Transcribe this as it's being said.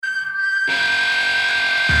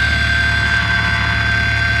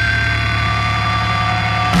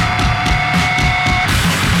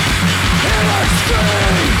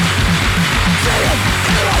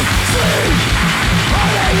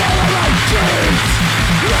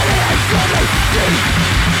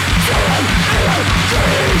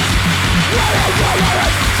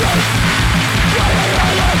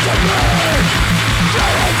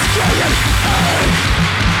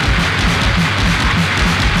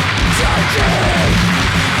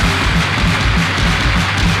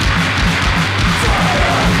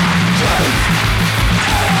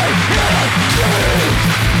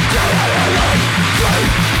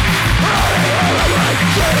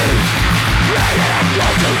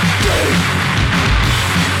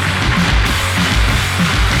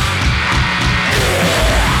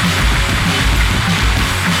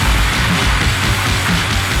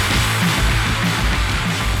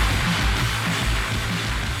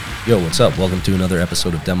Yo, what's up? Welcome to another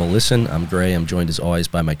episode of Demo Listen. I'm Gray. I'm joined as always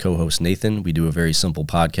by my co-host Nathan. We do a very simple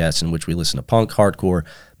podcast in which we listen to punk, hardcore,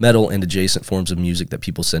 metal, and adjacent forms of music that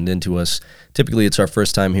people send in to us. Typically, it's our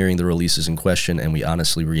first time hearing the releases in question, and we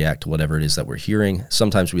honestly react to whatever it is that we're hearing.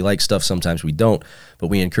 Sometimes we like stuff, sometimes we don't, but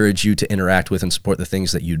we encourage you to interact with and support the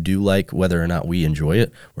things that you do like, whether or not we enjoy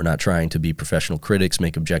it. We're not trying to be professional critics,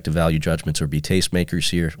 make objective value judgments, or be tastemakers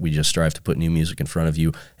here. We just strive to put new music in front of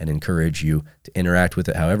you and encourage you to interact with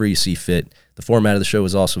it however you see fit. The format of the show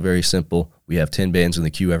is also very simple. We have 10 bands in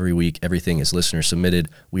the queue every week. Everything is listener submitted.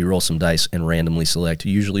 We roll some dice and randomly select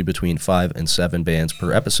usually between 5 and 7 bands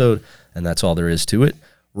per episode, and that's all there is to it.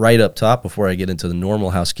 Right up top, before I get into the normal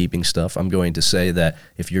housekeeping stuff, I'm going to say that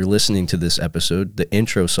if you're listening to this episode, the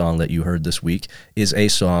intro song that you heard this week is a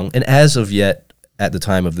song, and as of yet, at the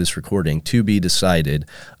time of this recording, to be decided,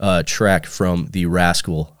 track from the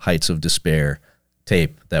Rascal Heights of Despair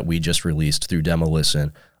tape that we just released through Demo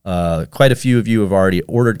Listen. Quite a few of you have already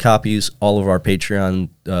ordered copies. All of our Patreon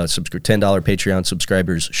 $10 Patreon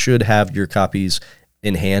subscribers should have your copies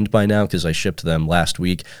in hand by now because I shipped them last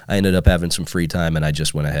week. I ended up having some free time and I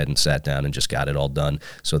just went ahead and sat down and just got it all done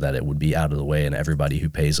so that it would be out of the way and everybody who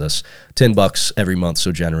pays us $10 every month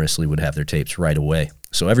so generously would have their tapes right away.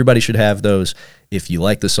 So everybody should have those. If you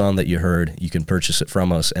like the song that you heard, you can purchase it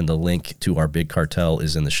from us, and the link to our big cartel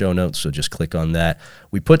is in the show notes, so just click on that.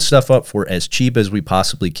 We put stuff up for as cheap as we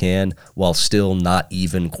possibly can while still not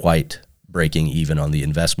even quite breaking even on the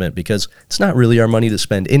investment because it's not really our money to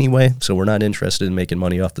spend anyway, so we're not interested in making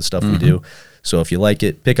money off the stuff we do. So if you like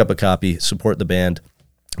it, pick up a copy, support the band.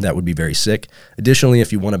 That would be very sick. Additionally,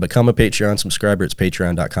 if you want to become a Patreon subscriber, it's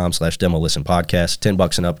patreon.com/demolistenpodcast.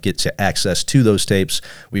 $10 and up gets you access to those tapes.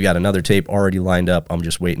 We've got another tape already lined up. I'm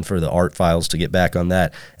just waiting for the art files to get back on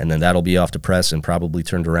that, and then that'll be off to press and probably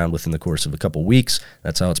turned around within the course of a couple weeks.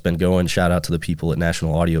 That's how it's been going. Shout out to the people at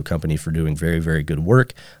National Audio Company for doing very, very good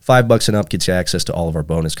work. $5 and up gets you access to all of our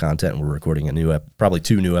bonus content, and we're recording probably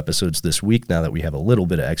 2 new episodes this week now that we have a little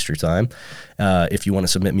bit of extra time. If you want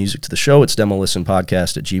to submit music to the show, it's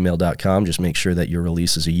demolistenpodcast@gmail.com. Just make sure that your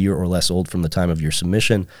release is a year or less old from the time of your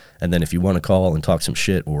submission. And then if you want to call and talk some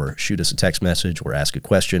shit or shoot us a text message or ask a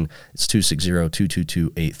question, it's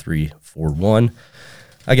 260-222-8341.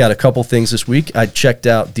 I got a couple things this week. I checked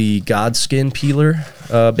out the Godskin Peeler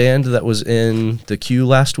band that was in the queue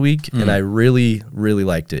last week, and I really, really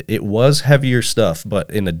liked it. It was heavier stuff,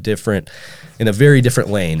 but in a very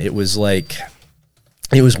different lane. It was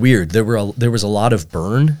weird. There was a lot of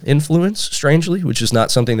Burn influence, strangely, which is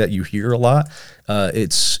not something that you hear a lot.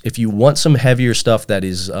 If you want some heavier stuff that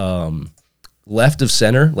is left of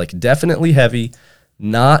center, like definitely heavy,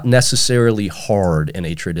 not necessarily hard in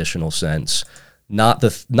a traditional sense.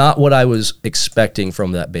 Not what I was expecting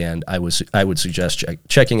from that band. I would suggest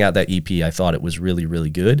checking out that EP. I thought it was really, really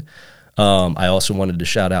good. I also wanted to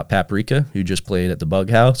shout out Paprika, who just played at the Bug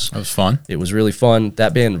House. That was fun. It was really fun.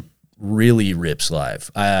 That band really rips live.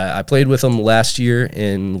 I played with them last year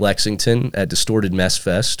in Lexington at Distorted Mess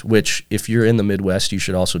Fest, which if you're in the Midwest, you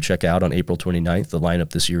should also check out on April 29th. The lineup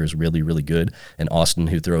this year is really, really good. And Austin,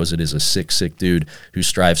 who throws it, is a sick, sick dude who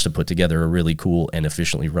strives to put together a really cool and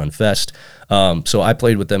efficiently run fest. So I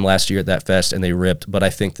played with them last year at that fest and they ripped, but I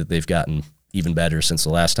think that they've gotten even better since the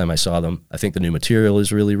last time I saw them. I think the new material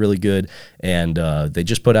is really, really good. And they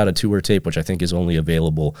just put out a tour tape, which I think is only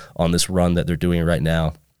available on this run that they're doing right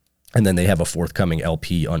now. And then they have a forthcoming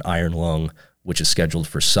LP on Iron Lung, which is scheduled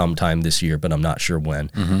for some time this year, but I'm not sure when.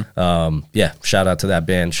 Shout out to that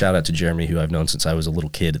band. Shout out to Jeremy, who I've known since I was a little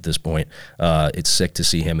kid at this point. It's sick to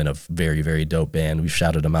see him in a very, very dope band. We've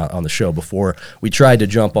shouted him out on the show before. We tried to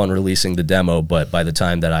jump on releasing the demo, but by the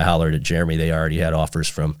time that I hollered at Jeremy, they already had offers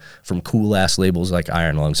from cool-ass labels like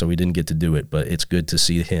Iron Lung, so we didn't get to do it, but it's good to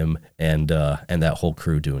see him and that whole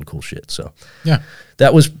crew doing cool shit. So yeah.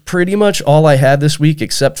 That was pretty much all I had this week,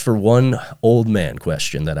 except for one old man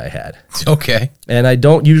question that I had. Okay. And I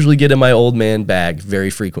don't usually get in my old man bag very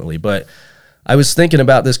frequently, but I was thinking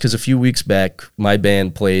about this because a few weeks back, my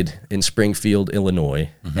band played in Springfield, Illinois,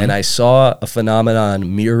 and I saw a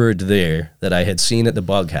phenomenon mirrored there that I had seen at the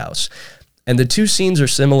Bug House. And the two scenes are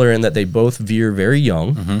similar in that they both veer very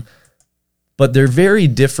young, but they're very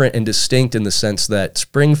different and distinct in the sense that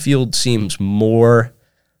Springfield seems more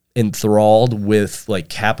enthralled with like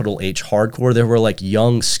capital H hardcore. There were like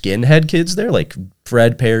young skinhead kids there, like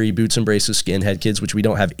Fred Perry, Boots and Braces skinhead kids, which we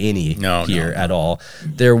don't have any here at all.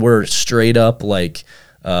 There were straight up like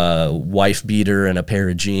wife beater and a pair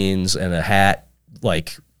of jeans and a hat,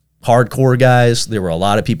 like hardcore guys. There were a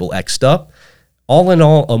lot of people X'd up. All in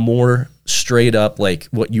all, a more straight up like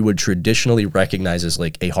what you would traditionally recognize as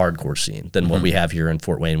like a hardcore scene than what we have here in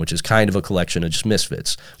Fort Wayne, which is kind of a collection of just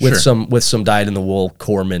misfits with some dyed in the wool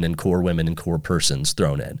core men and core women and core persons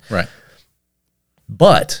thrown in. Right.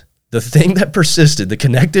 But the thing that persisted, the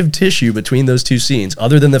connective tissue between those two scenes,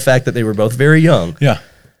 other than the fact that they were both very young,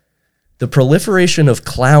 the proliferation of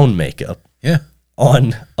clown makeup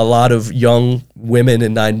on a lot of young women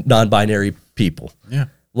and non-binary people. Yeah.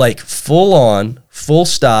 Like full on, full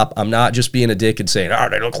stop. I'm not just being a dick and saying, oh,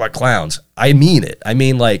 they look like clowns. I mean it. I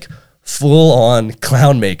mean like full on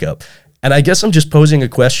clown makeup. And I guess I'm just posing a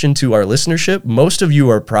question to our listenership. Most of you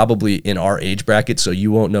are probably in our age bracket, so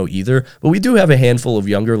you won't know either. But we do have a handful of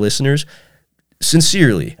younger listeners.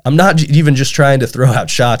 Sincerely, I'm not even just trying to throw out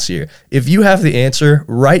shots here. If you have the answer,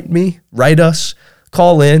 write us,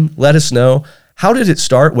 call in, let us know. How did it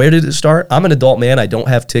start? Where did it start? I'm an adult man. I don't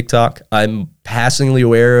have TikTok. I'm passingly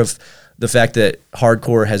aware of the fact that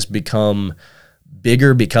hardcore has become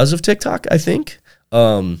bigger because of TikTok, I think.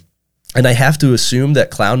 And I have to assume that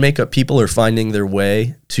clown makeup people are finding their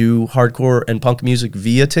way to hardcore and punk music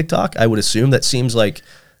via TikTok. I would assume that seems like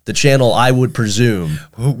the channel I would presume.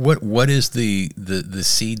 What is the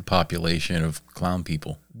seed population of clown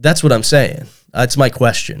people? That's what I'm saying. That's my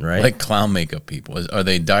question, right? Like clown makeup people. Are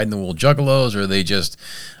they dyed-in-the-wool juggalos, or are they just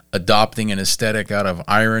adopting an aesthetic out of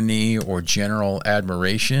irony or general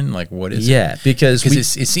admiration? Like, what is it? Yeah, because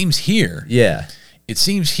it seems here. Yeah. It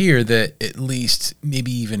seems here that at least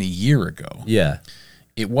maybe even a year ago. Yeah.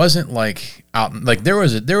 It wasn't like out like there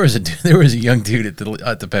was a young dude at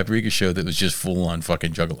the Paprika show that was just full on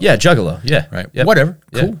fucking juggalo. Yeah, juggalo. Yeah. Right. Yep. Whatever.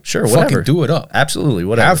 Yeah. Cool. Sure, whatever. Fucking do it up. Absolutely.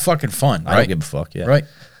 Whatever. Have fucking fun. Right? I don't give a fuck. Yeah. Right.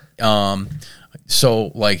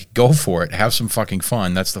 So like go for it. Have some fucking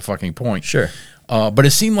fun. That's the fucking point. Sure. But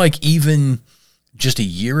it seemed like even just a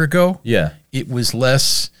year ago, it was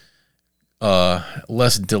less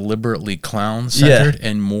deliberately clown centered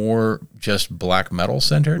and more just black metal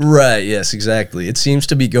centered. Right. Yes. Exactly. It seems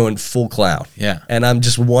to be going full clown. Yeah. And I'm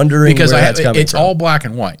just wondering because where that's coming it's from. all black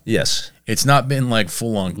and white. Yes. It's not been like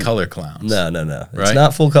full on color clowns. No. Right? It's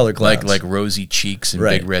not full color clowns. Like rosy cheeks and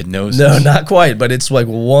big red noses. No, not quite. But it's like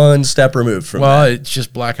one step removed from that. Well, it's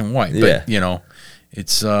just black and white. But you know,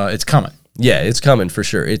 it's coming. Yeah, it's coming for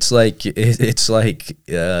sure. It's like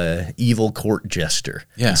evil court jester.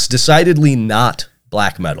 Yeah. It's decidedly not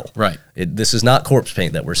black metal. Right. This is not corpse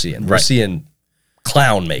paint that we're seeing. We're seeing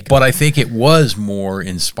clown makeup. But I think it was more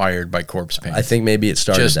inspired by corpse paint. I think maybe it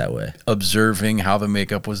started just that way. Observing how the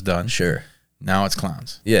makeup was done. Sure. Now it's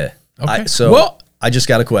clowns. Yeah. Okay. I just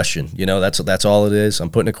got a question. You know, that's all it is. I'm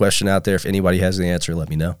putting a question out there. If anybody has the answer, let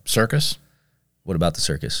me know. Circus? What about the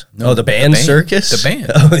circus? No, the band Circus? The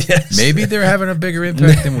band. Oh, yes. Maybe they're having a bigger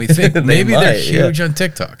impact than we think. Maybe they're huge on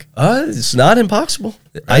TikTok. It's not impossible.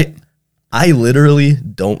 Right. I literally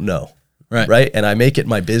don't know. Right. And I make it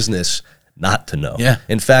my business not to know. Yeah.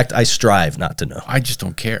 In fact, I strive not to know. I just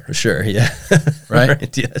don't care. Sure. Yeah.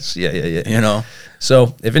 Right? Yes. Yeah. You know?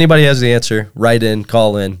 So if anybody has the answer, write in,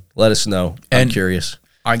 call in, let us know. I'm curious.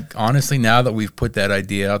 I honestly, now that we've put that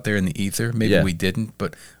idea out there in the ether, maybe we didn't,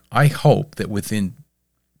 but I hope that within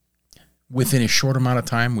a short amount of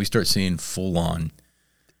time, we start seeing full on.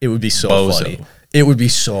 It would be so funny. It would be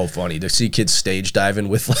so funny to see kids stage diving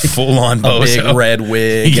with like full on a big red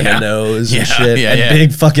wig and a nose and shit and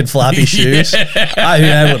big fucking floppy shoes.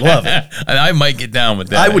 I would love it. I might get down with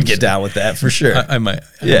that. I would get down with that for sure. I might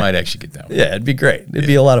actually get down with that. Yeah, it'd be great. It'd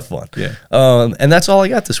be a lot of fun. Yeah. And that's all I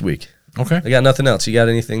got this week. Okay. I got nothing else. You got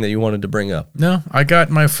anything that you wanted to bring up? No, I got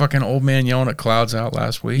my fucking old man yelling at clouds out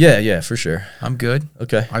last week. Yeah, for sure. I'm good.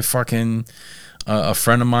 Okay. I fucking... a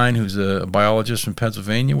friend of mine who's a biologist from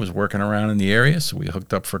Pennsylvania was working around in the area, so we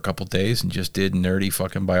hooked up for a couple days and just did nerdy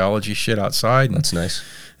fucking biology shit outside. And, that's nice.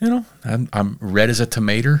 You know, I'm red as a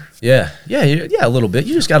tomato. Yeah, a little bit.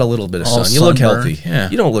 You just got a little bit of All sun. You look sunburned. healthy. Yeah.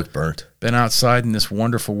 You don't look burnt. Been outside in this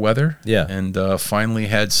wonderful weather. Yeah. And finally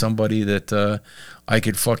had somebody that I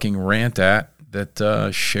could fucking rant at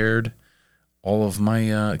that shared all of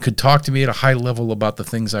my could talk to me at a high level about the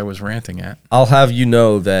things I was ranting at. I'll have you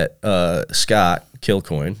know that Scott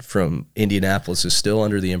Kilcoyne from Indianapolis is still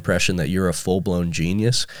under the impression that you're a full-blown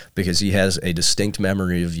genius because he has a distinct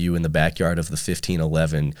memory of you in the backyard of the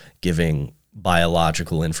 1511 giving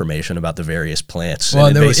biological information about the various plants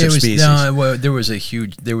and invasive species.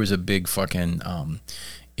 There was a big fucking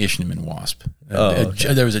Ishneman wasp.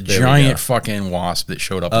 Okay. There was a giant fucking wasp that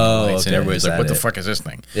showed up in the lights, and okay. everybody's like, "What the fuck is this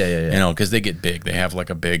thing?" Yeah. You know, because they get big. They have like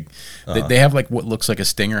a big. They have like what looks like a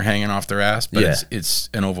stinger hanging off their ass, but it's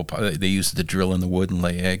an oval. They use it to drill in the wood and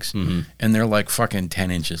lay eggs, and they're like fucking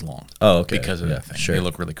 10 inches long. Oh, okay. Because of that thing, they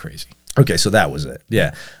look really crazy. Okay, so that was it.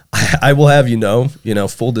 Yeah, I will have you know,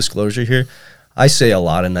 full disclosure here. I say a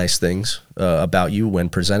lot of nice things about you when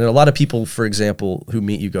presented. A lot of people, for example, who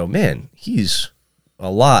meet you go, man, he's a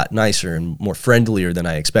lot nicer and more friendlier than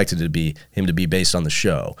I expected him to be based on the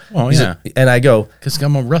show. Oh, and I go, because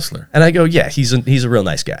I'm a wrestler. And I go, yeah, he's a real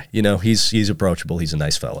nice guy. You know, he's approachable. He's a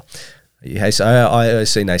nice fella. I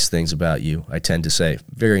say nice things about you. I tend to say,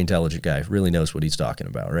 very intelligent guy, really knows what he's talking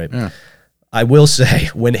about, right? Yeah. I will say,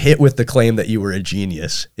 when hit with the claim that you were a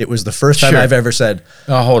genius, it was the first time I've ever said,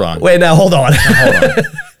 oh, hold on. Wait, now, hold on.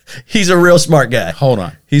 He's a real smart guy. Hold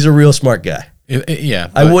on. He's a real smart guy. Yeah.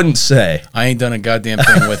 I wouldn't say. I ain't done a goddamn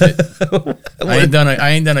thing with it. I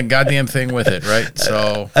ain't done a goddamn thing with it, right?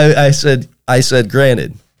 So I said,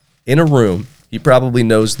 granted, in a room, he probably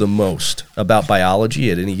knows the most about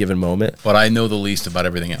biology at any given moment. But I know the least about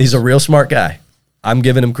everything else. He's a real smart guy. I'm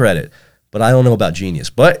giving him credit. But I don't know about genius.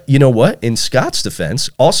 But you know what? In Scott's defense,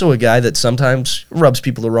 also a guy that sometimes rubs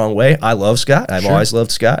people the wrong way. I love Scott. I've always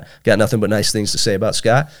loved Scott. Got nothing but nice things to say about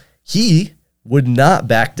Scott. He would not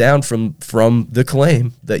back down from the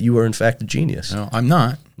claim that you are in fact a genius. No, I'm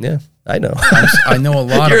not. Yeah, I know. I know a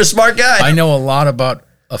lot. You're a smart guy. I know a lot about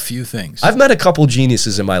a few things. I've met a couple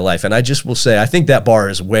geniuses in my life, and I just will say I think that bar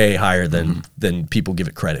is way higher than people give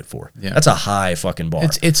it credit for. Yeah. That's a high fucking bar.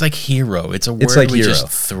 It's like hero. It's a word like we hero. Just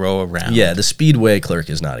throw around. Yeah, the Speedway clerk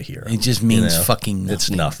is not a hero. It just means fucking nothing. It's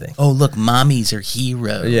nothing. Oh, look, mommies are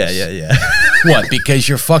heroes. Yeah. What? Because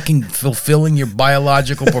you're fucking fulfilling your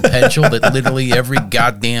biological potential that literally every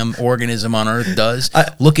goddamn organism on Earth does.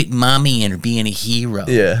 Look at mommy and her being a hero.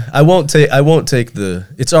 Yeah, I won't take the.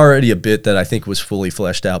 It's already a bit that I think was fully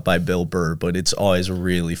fleshed out by Bill Burr, but it's always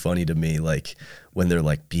really funny to me, like when they're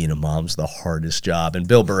like, being a mom's the hardest job, and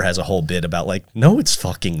Bill Burr has a whole bit about like, no, it's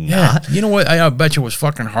fucking not. You know what? I bet you what's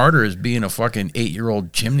fucking harder is being a fucking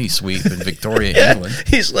 8-year-old chimney sweep in Victoria, England.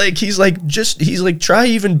 He's like try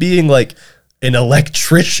even being like an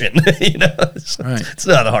electrician. It's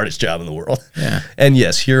not the hardest job in the world. Yeah. And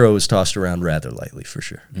yes, hero is tossed around rather lightly for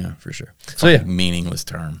sure. Yeah, for sure. So yeah, meaningless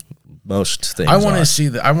term. Most things. I want to see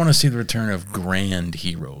the return of grand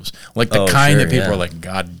heroes, like the kind that people are like,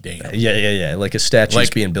 God damn. Yeah. Like a statue's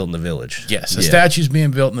being built in the village. Yes, a statue's being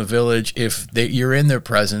built in the village. If you're in their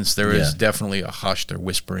presence, there is definitely a hush. They're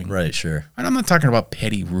whispering. Right. Sure. And I'm not talking about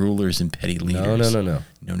petty rulers and petty leaders. No.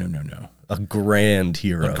 A grand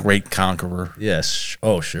hero, a great conqueror. Yes.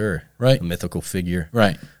 Oh, sure. Right. A mythical figure.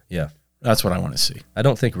 Right. Yeah. That's what I want to see. I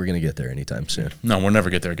don't think we're going to get there anytime soon. No, we'll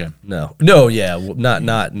never get there again. No. Yeah.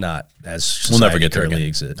 Not as we'll never get there currently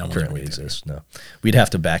again. Currently exists. No. We'd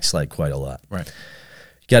have to backslide quite a lot. Right.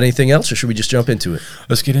 Got anything else, or should we just jump into it?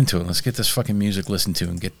 Let's get into it. Let's get this fucking music listened to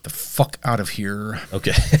and get the fuck out of here.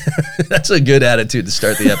 Okay. That's a good attitude to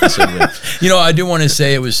start the episode with. I do want to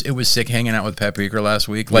say it was sick hanging out with Paprika last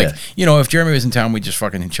week. Like, if Jeremy was in town, we'd just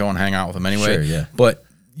fucking chill and hang out with him anyway. Sure, yeah. But,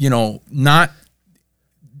 not...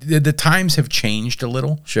 The times have changed a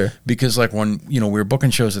little. Sure. Because, like, when, we were booking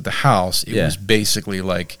shows at the house, it was basically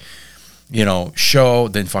like... show,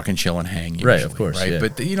 then fucking chill and hang. Usually, right, of course. Right, yeah.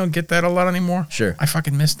 But you don't get that a lot anymore. Sure. I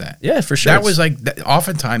fucking miss that. Yeah, for sure. That was like,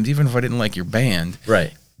 oftentimes, even if I didn't like your band,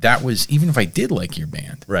 right. That was, even if I did like your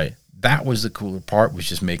band, right. That was the cooler part, was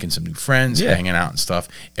just making some new friends, hanging out and stuff.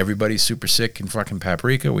 Everybody's super sick in fucking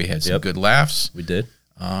Paprika. We had some good laughs. We did.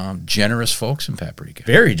 Generous folks in Paprika.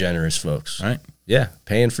 Very generous folks. Right. Yeah.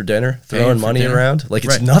 Paying for dinner, throwing money around. Like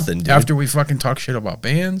it's nothing, dude. After we fucking talk shit about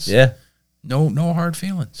bands. Yeah. No hard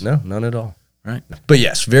feelings. No, none at all. Right. But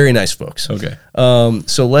yes, very nice folks. Okay.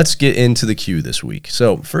 So let's get into the queue this week.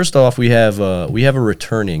 So first off, we have a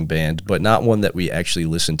returning band, but not one that we actually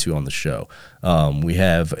listen to on the show. We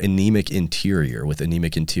have Anemic Interior with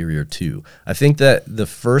Anemic Interior 2. I think that the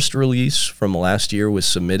first release from last year was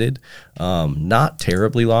submitted not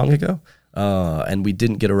terribly long ago. And we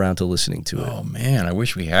didn't get around to listening to it. Oh man, I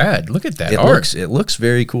wish we had. Look at that art. It looks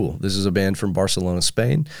very cool. This is a band from Barcelona,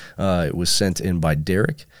 Spain. It was sent in by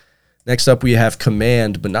Derek. Next up, we have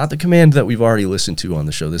Command, but not the Command that we've already listened to on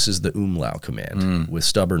the show. This is the Umlau Command with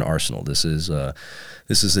Stubborn Arsenal. This is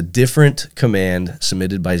a different Command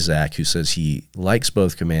submitted by Zach, who says he likes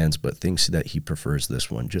both Commands, but thinks that he prefers this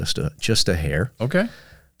one just a hair. Okay.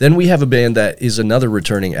 Then we have a band that is another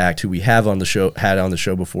returning act who we have on the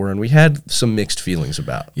show before, and we had some mixed feelings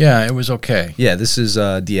about. Yeah, it was okay. Yeah, this is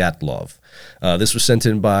Dyatlov. This was sent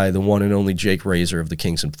in by the one and only Jake Razor of the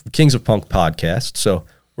Kings of Punk podcast. So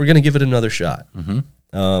we're going to give it another shot.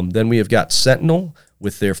 Then we have got Sentinel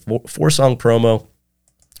with their four-song promo.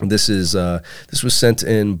 This was sent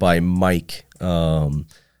in by Mike, and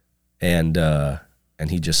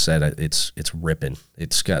he just said it's ripping.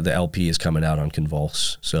 It's got the LP is coming out on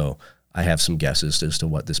Convulse, so I have some guesses as to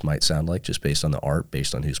what this might sound like just based on the art,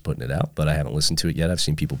 based on who's putting it out, but I haven't listened to it yet. I've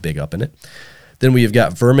seen people big up in it. Then we have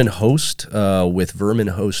got Vermin Host with Vermin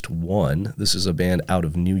Host 1. This is a band out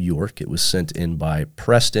of New York. It was sent in by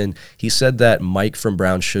Preston. He said that Mike from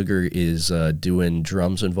Brown Sugar is doing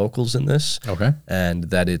drums and vocals in this. Okay. And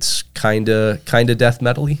that it's kind of death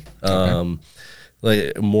metal-y.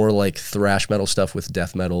 More like thrash metal stuff with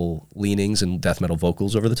death metal leanings and death metal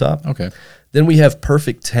vocals over the top. Okay. Then we have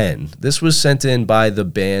Perfect 10. This was sent in by the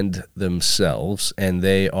band themselves, and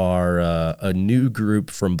they are a new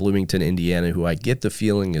group from Bloomington, Indiana, who I get the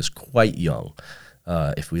feeling is quite young.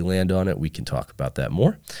 If we land on it, we can talk about that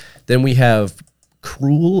more. Then we have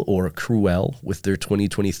Cruel or Cruel with their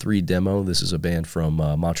 2023 demo. This is a band from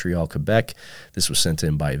Montreal, Quebec. This was sent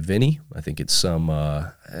in by Vinny. I think it's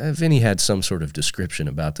Vinny had some sort of description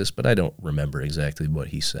about this, but I don't remember exactly what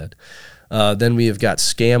he said. Then we have got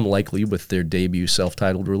Scam Likely with their debut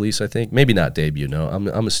self-titled release, I think. Maybe not debut, no.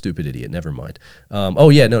 I'm a stupid idiot. Never mind. No,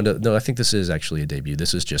 I think this is actually a debut.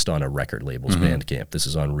 This is just on a record label's Bandcamp. This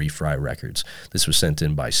is on Refry Records. This was sent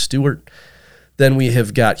in by Stuart. Then we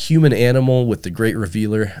have got Human Animal with The Great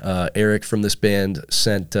Revealer. Eric from this band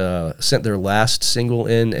sent their last single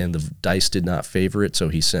in, and the Dice did not favor it, so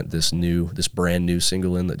he sent this brand new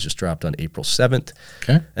single in that just dropped on April 7th.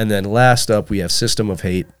 Okay. And then last up, we have System of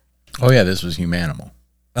Hate. Oh, yeah, this was Humanimal.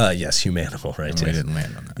 Yes, Humanimal, right. And we didn't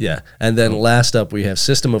land on that. Yeah. And then last up, we have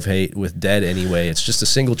System of Hate with Dead Anyway. It's just a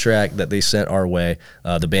single track that they sent our way,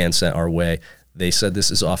 the band sent our way. They said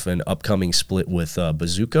this is off an upcoming split with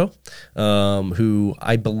Bazooko, who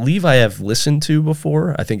I believe I have listened to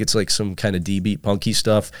before. I think it's like some kind of D-beat punky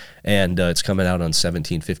stuff, and it's coming out on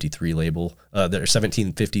 1753 label. Their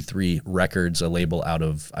 1753 Records, a label out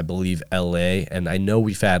of, I believe, L.A., and I know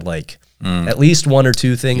we've had like at least one or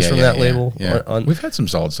two things from that label. Yeah. We've had some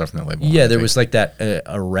solid stuff from that label. Yeah, there was like that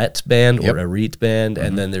Arete band or Arete band,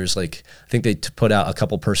 and then there's like, I think they put out a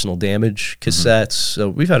couple Personal Damage cassettes, so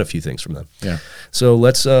we've had a few things from them. Yeah. So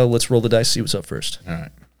let's roll the dice, see what's up first. All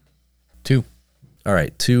right. 2. All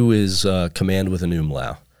right, 2 is Command with an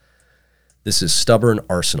Umlau. This is Stubborn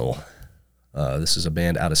Arsenal. This is a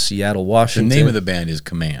band out of Seattle, Washington. The name of the band is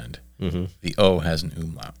Command. The O has an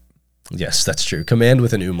umlaut. Yes, that's true. Command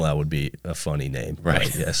with an umlaut would be a funny name.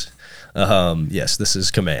 Right. Yes. Yes, this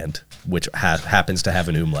is Command, which happens to have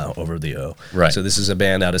an umlaut over the O. Right. So this is a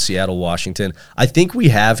band out of Seattle, Washington. I think we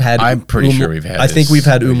have had... I'm pretty sure we've had I think we've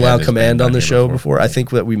had umlaut Command on the here show before. I think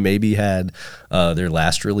that we maybe had their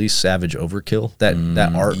last release, Savage Overkill. That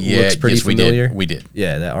art looks pretty familiar. We did.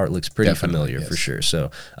 Yeah, that art looks pretty familiar for sure.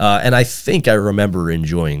 So, and I think I remember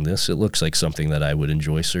enjoying this. It looks like something that I would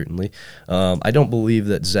enjoy, certainly. I don't believe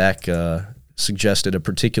that Zach suggested a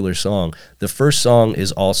particular song. The first song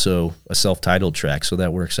is also a self-titled track, so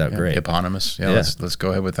that works out great. Eponymous. Yeah. Let's go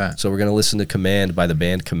ahead with that. So we're going to listen to Command by the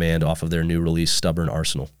band Command off of their new release, Stubborn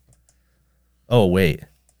Arsenal. Oh, wait.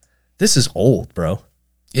 This is old, bro.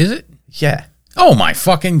 Is it? Yeah. Oh, my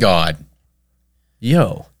fucking God.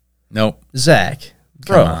 Yo. Nope. Zach.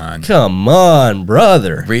 Bro, come on,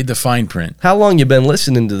 brother. Read the fine print. How long you been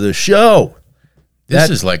listening to the show? This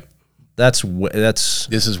is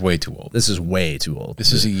way too old. This is way too old.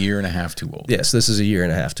 This is a year and a half too old. Yes, this is a year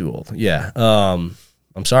and a half too old. Yeah.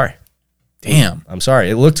 I'm sorry. Damn. I'm sorry.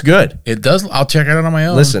 It looked good. It does. I'll check it out on my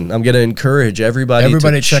own. Listen, I'm going to encourage everybody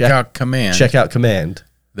to check out Command. Check out Command.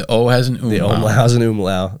 The O has an umlaut. The O has an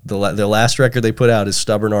umlaut. The last record they put out is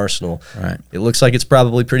Stubborn Arsenal. Right. It looks like it's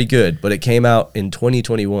probably pretty good, but it came out in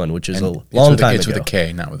 2021, which is a long time ago. It's with a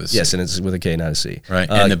K, not with a C. Yes, and it's with a K, not a C. Right.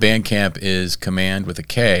 And the Bandcamp is Command with a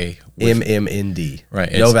K. MMND.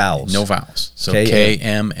 Right. No vowels. No vowels. So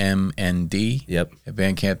KMMND. Yep. At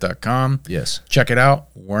bandcamp.com. Yes. Check it out.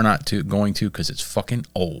 We're not going to because it's fucking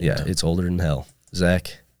old. Yeah, it's older than hell.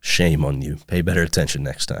 Zach, shame on you. Pay better attention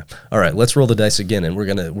next time. All right, let's roll the dice again, and we're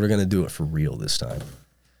gonna do it for real this time.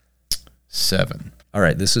 7. All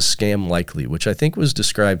right, this is Scam Likely, which I think was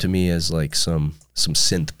described to me as like some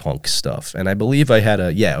synth punk stuff, and I believe I had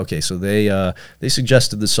so they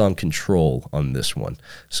suggested the song Control on this one,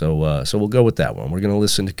 so we'll go with that one. We're gonna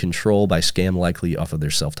listen to Control by Scam Likely off of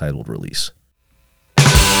their self-titled release.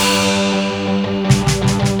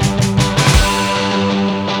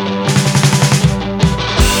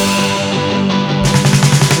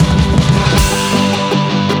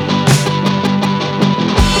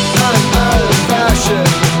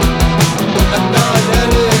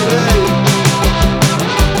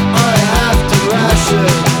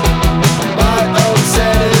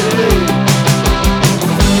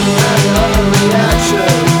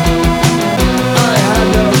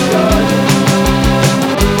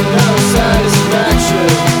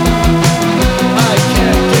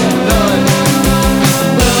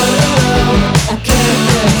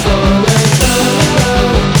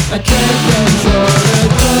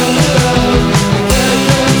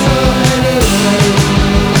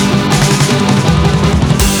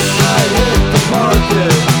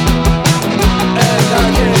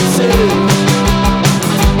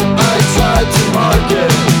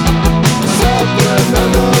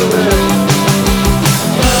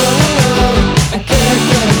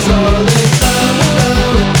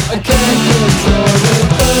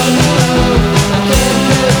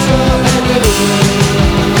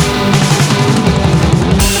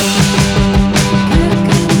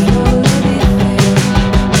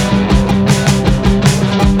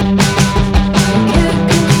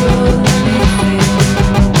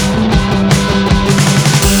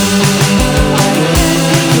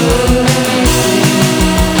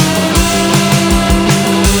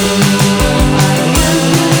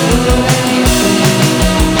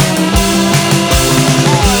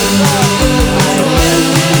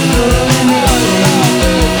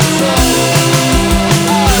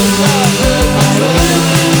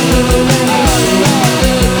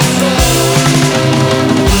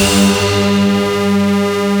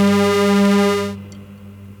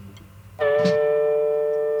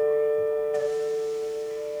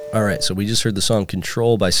 right, so we just heard the song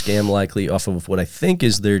Control by Scam Likely off of what I think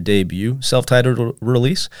is their debut self-titled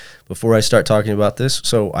release. Before I start talking about this,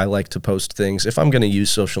 so I like to post things. If I'm going to use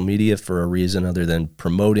social media for a reason other than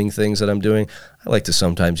promoting things that I'm doing, I like to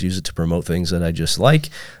sometimes use it to promote things that I just like.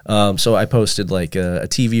 So I posted like a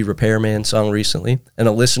TV Repairman song recently, and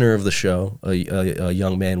a listener of the show, a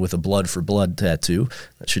young man with a Blood for Blood tattoo,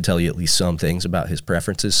 that should tell you at least some things about his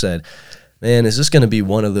preferences, said, man, is this going to be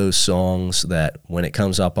one of those songs that when it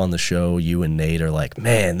comes up on the show, you and Nate are like,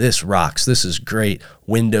 man, this rocks. This is great.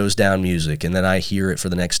 Windows down music. And then I hear it for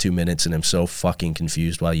the next 2 minutes and I'm so fucking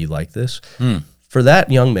confused why you like this. For that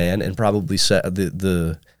young man, and probably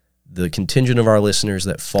the contingent of our listeners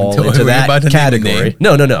that fall into that category.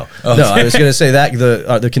 No. Okay. No, I was going to say that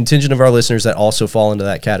the contingent of our listeners that also fall into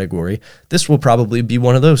that category, this will probably be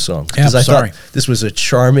one of those songs. Because I thought this was a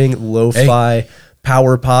charming, lo-fi,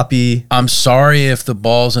 power poppy. I'm sorry if the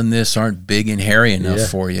balls in this aren't big and hairy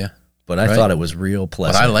enough for you. But I thought it was real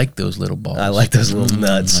pleasant. But I like those little balls. I like those little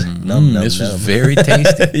nuts. This was very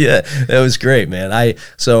tasty. Yeah, that was great, man.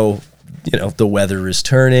 So, you know, the weather is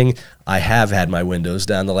turning. I have had my windows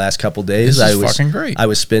down the last couple days. This is fucking great. I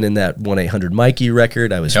was spinning that 1-800-Mikey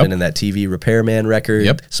record. I was spinning that TV Repairman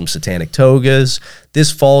record. Some Satanic Togas.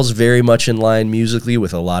 This falls very much in line musically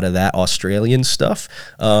with a lot of that Australian stuff.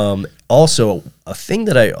 Also,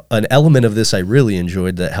 an element of this I really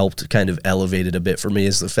enjoyed that helped kind of elevate it a bit for me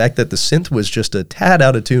is the fact that the synth was just a tad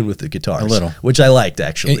out of tune with the guitars. A little. Which I liked,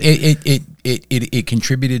 actually. It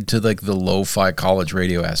contributed to like the lo-fi college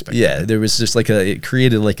radio aspect. Yeah, there was just like it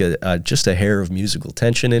created like just a hair of musical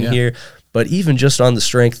tension in here. But even just on the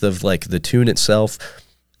strength of like the tune itself,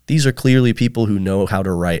 these are clearly people who know how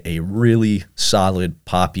to write a really solid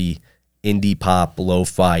poppy indie pop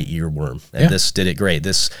lo-fi earworm, and this did it great.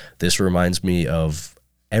 This reminds me of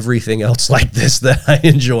everything else like this that I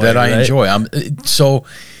enjoy. I'm so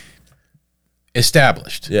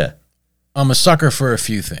established. Yeah, I'm a sucker for a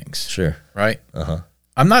few things. Sure, right.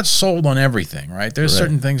 I'm not sold on everything. Right, there's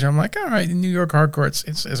certain things where I'm like, all right, New York hardcore,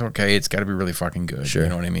 it's okay. It's got to be really fucking good. Sure, you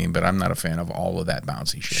know what I mean. But I'm not a fan of all of that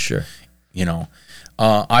bouncy shit. Sure, you know,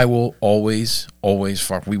 I will always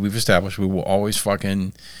fuck. We've established we will always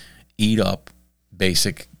fucking eat up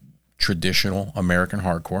basic traditional American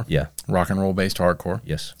hardcore. Yeah. Rock and roll based hardcore.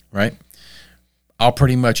 Yes. Right? I'll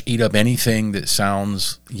pretty much eat up anything that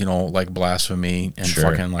sounds, you know, like Blasphemy and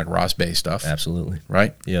fucking like Ross Bay stuff. Absolutely.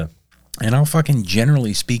 Right? Yeah. And I'll fucking,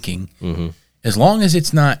 generally speaking, as long as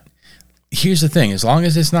it's not, here's the thing, as long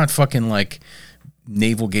as it's not fucking like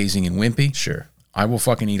navel gazing and wimpy, sure, I will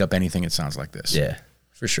fucking eat up anything that sounds like this. Yeah.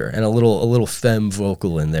 For sure, and a little femme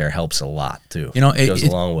vocal in there helps a lot too. You know, it goes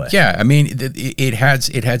a long way. Yeah, I mean, it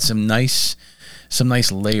had some nice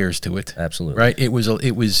layers to it. Absolutely, right.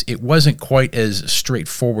 It wasn't quite as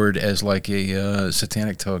straightforward as like a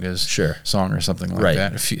Satanic Togas song or something like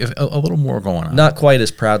that. A little more going on. Not quite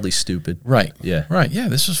as Proudly Stupid. Right. Yeah. Right. Yeah.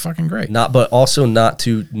 This was fucking great. But also not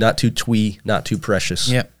too twee, not too precious.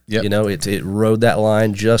 Yep. You know, it rode that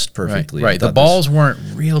line just perfectly. Right. The balls weren't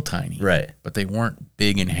real tiny. Right. But they weren't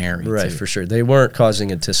big and hairy. Right, for sure. They weren't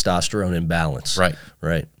causing a testosterone imbalance. Right.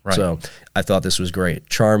 So I thought this was great.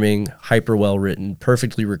 Charming, hyper well written,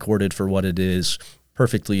 perfectly recorded for what it is,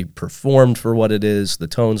 perfectly performed for what it is. The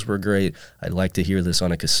tones were great. I'd like to hear this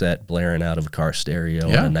on a cassette blaring out of a car stereo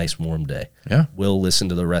on a nice warm day. Yeah. We'll listen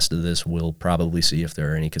to the rest of this. We'll probably see if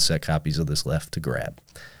there are any cassette copies of this left to grab.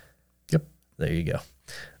 Yep. There you go.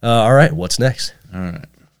 All right, what's next? All right,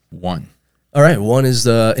 one. All right, one is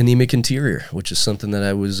the Anemic Interior, which is something that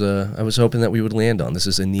I was hoping that we would land on. This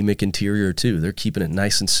is Anemic Interior 2. They're keeping it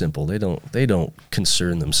nice and simple. They don't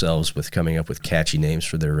concern themselves with coming up with catchy names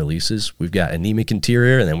for their releases. We've got Anemic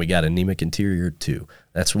Interior, and then we got Anemic Interior 2.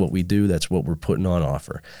 That's what we do. That's what we're putting on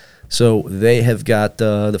offer. So they have got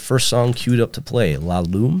the first song queued up to play, La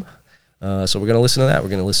Lume. So we're going to listen to that. We're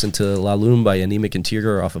going to listen to La Lume by Anemic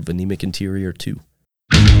Interior off of Anemic Interior 2.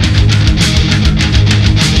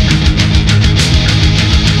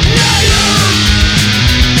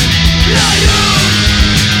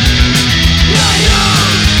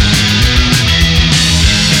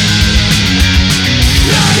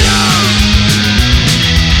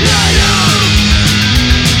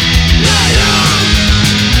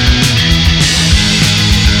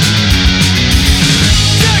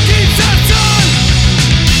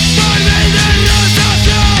 Por mi de los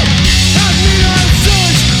ojos, admiro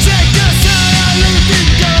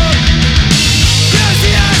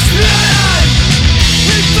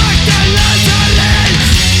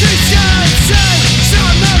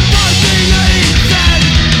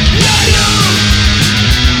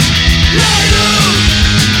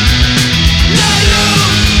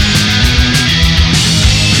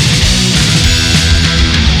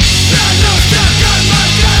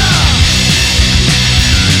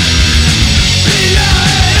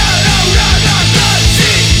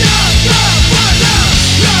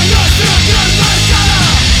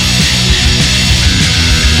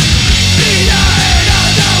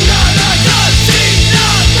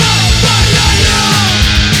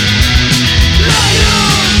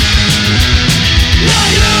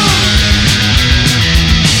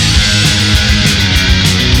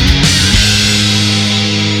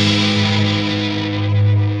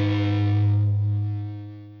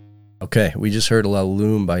Okay, we just heard La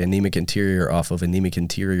Loom by Anemic Interior off of Anemic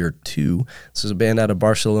Interior 2. This is a band out of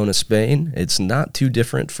Barcelona, Spain. It's not too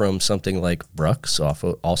different from something like Brux,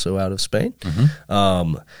 also out of Spain.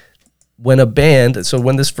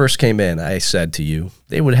 When this first came in, I said to you,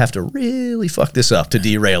 they would have to really fuck this up to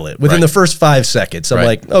derail it. Within the first 5 seconds, I'm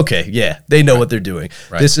like, okay, yeah, they know what they're doing.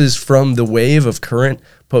 This is from the wave of current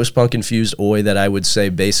post-punk infused oi that I would say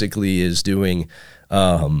basically is doing...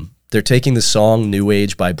 they're taking the song New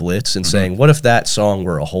Age by Blitz and saying, what if that song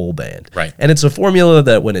were a whole band? Right. And it's a formula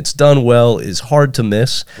that when it's done well is hard to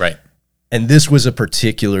miss. Right. And this was a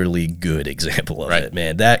particularly good example of it,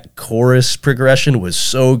 man. That chorus progression was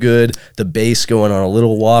so good. The bass going on a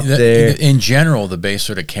little walk there. In general, the bass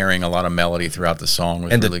sort of carrying a lot of melody throughout the song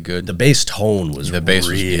was really good. The bass tone was the bass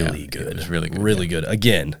really was, good. It was really good. Really good.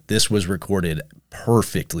 Again, this was recorded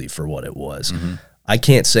perfectly for what it was. I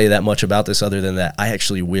can't say that much about this other than that I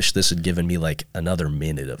actually wish this had given me like another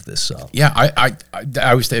minute of this song. Yeah,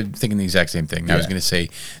 I was thinking the exact same thing. I was going to say,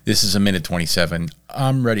 this is a minute 27.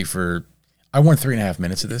 I'm ready for... I want 3.5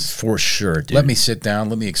 minutes of this. For sure, dude. Let me sit down.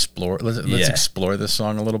 Let me explore. Let's explore this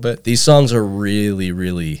song a little bit. These songs are really,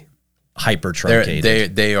 really hyper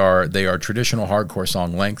truncated. They are traditional hardcore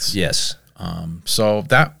song lengths. Yes. So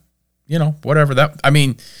that, whatever that. I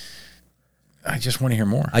mean, I just want to hear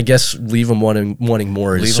more. I guess leave them wanting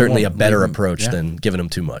more is certainly a better approach than giving them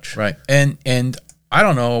too much. Right. And I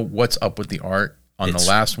don't know what's up with the art on the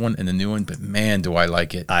last one and the new one, but man, do I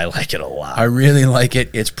like it. I like it a lot. I really like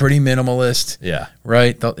it. It's pretty minimalist. Yeah.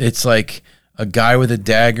 Right? It's like a guy with a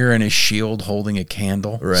dagger and a shield holding a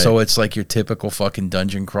candle. Right. So it's like your typical fucking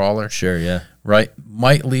dungeon crawler. Sure, yeah. Right?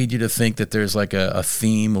 Might lead you to think that there's like a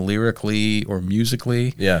theme lyrically or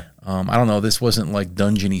musically. Yeah. I don't know. This wasn't like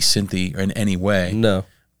dungeony synthy in any way. No.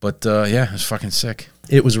 But yeah, it was fucking sick.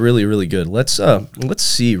 It was really, really good. Let's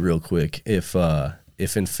see real quick if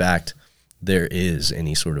in fact there is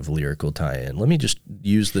any sort of lyrical tie-in. Let me just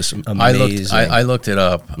use this amazing... I looked it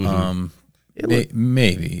up.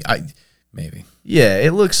 Maybe. Yeah,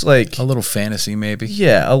 it looks like... a little fantasy, maybe.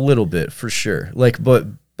 Yeah, a little bit, for sure. Like, but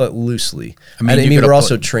loosely. I mean we're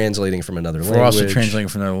also translating from another language. We're also translating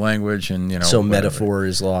from another language, and so whatever. metaphor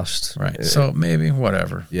is lost. Right. So maybe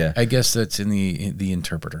whatever. Yeah. I guess that's in the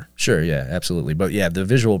interpreter. Sure. Yeah. Absolutely. But yeah, the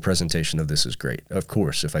visual presentation of this is great. Of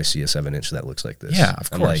course, if I see a 7-inch that looks like this, yeah, of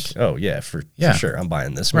I'm course. like, oh yeah, for sure, I'm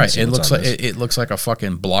buying this. Right. It looks like a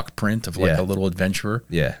fucking block print of like a little adventurer.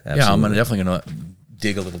 Yeah. Absolutely. Yeah. I'm definitely gonna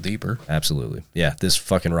dig a little deeper. Absolutely. Yeah. This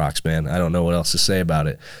fucking rocks, man. I don't know what else to say about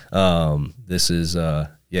it. This is.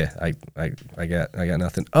 Yeah, I got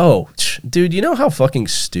nothing. Oh, dude, you know how fucking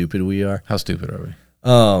stupid we are? How stupid are we?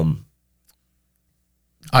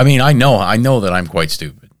 I mean, I know that I'm quite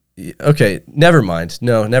stupid. Okay, never mind.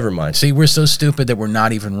 No, never mind. See, we're so stupid that we're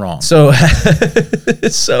not even wrong. So,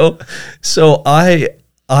 so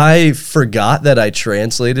I forgot that I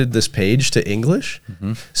translated this page to English.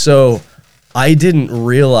 So I didn't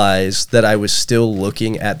realize that I was still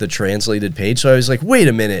looking at the translated page. So I was like, wait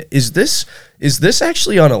a minute, is this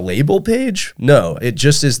actually on a label page? No, it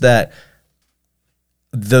just is that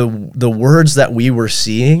the words that we were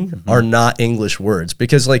seeing are not English words,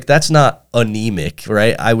 because like that's not anemic,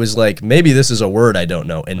 right? I was like, maybe this is a word I don't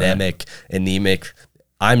know. Anemic.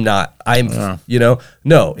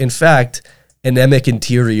 No, in fact, Anemic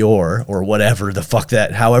Interior, or whatever the fuck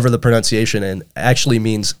however the pronunciation, and actually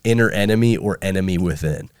means inner enemy or enemy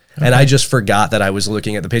within. Okay. And I just forgot that I was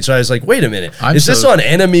looking at the page. So I was like, wait a minute, is this on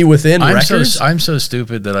Enemy Within Records? I'm so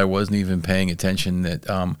stupid that I wasn't even paying attention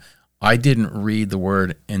that I didn't read the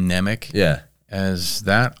word anemic as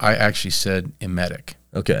that. I actually said emetic.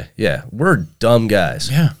 Okay, yeah. We're dumb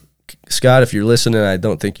guys. Yeah. Scott, if you're listening, I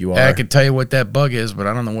don't think you are. I could tell you what that bug is, but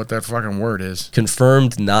I don't know what that fucking word is.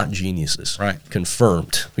 Confirmed, not geniuses. Right.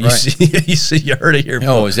 Confirmed. You right. see, you heard it here.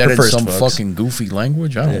 Oh, is that in some folks. fucking goofy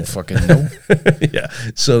language? I don't fucking know. Yeah.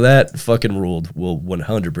 So that fucking ruled. We'll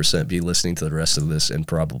 100% be listening to the rest of this and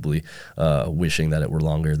probably wishing that it were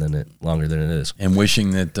longer than it is. And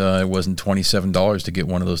wishing that it wasn't $27 to get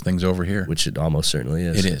one of those things over here. Which it almost certainly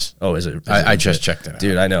is. It is. Oh, is it? I just checked it out.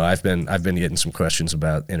 Dude, I know. I've been getting some questions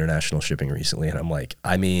about international shipping recently, and I'm like,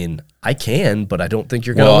 I mean, I can, but I don't think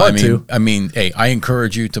you're going to want to. I mean, hey, I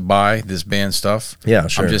encourage you to buy this band stuff. Yeah,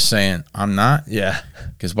 sure. I'm just saying, I'm not. Yeah.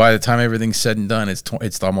 Because by the time everything's said and done, it's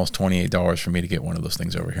almost $28 for me to get one of those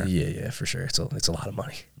things over here. Yeah, for sure. It's a lot of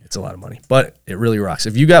money. It's a lot of money, but it really rocks.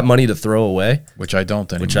 If you got money to throw away, which I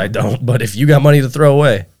don't anymore. Which I don't, but if you got money to throw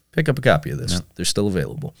away, pick up a copy of this. Yeah. They're still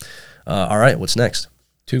available. All right, what's next?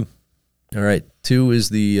 2. All right, 2 is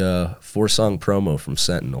the 4-song promo from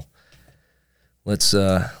Sentinel. Let's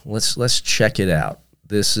check it out.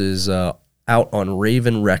 This is out on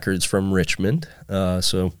Raven Records from Richmond.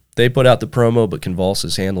 So they put out the promo, but Convulse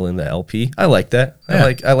is handling the LP. I like that.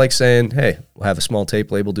 Yeah. I like saying, hey, we'll have a small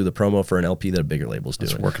tape label do the promo for an LP that a bigger label's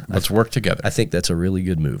doing. Let's work together. I think that's a really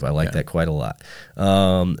good move. I like that quite a lot.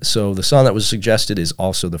 So the song that was suggested is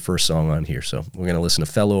also the first song on here. So we're going to listen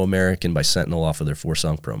to Fellow American by Sentinel off of their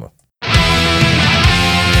 4-song promo.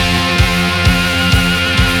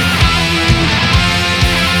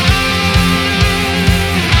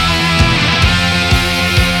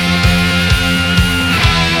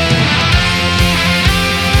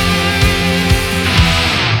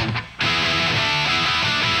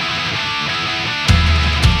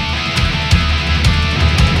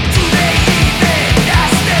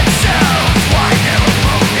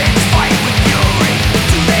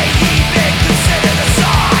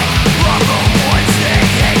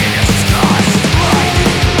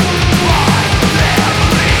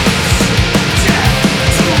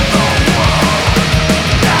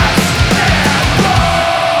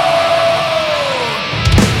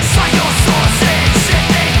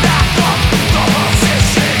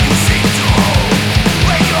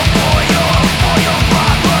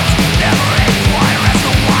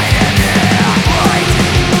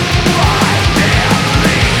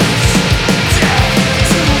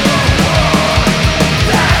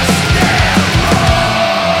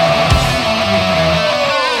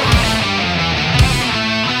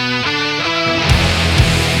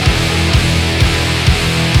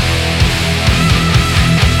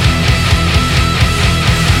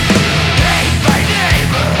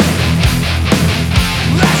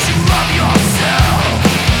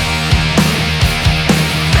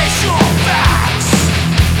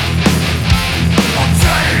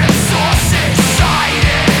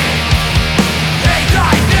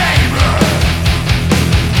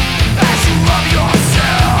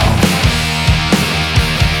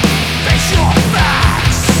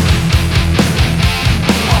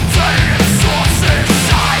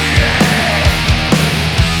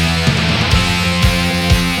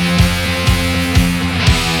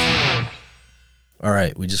 All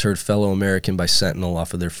right, we just heard Fellow American by Sentinel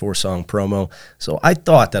off of their 4-song promo. So I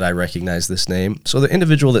thought that I recognized this name. So the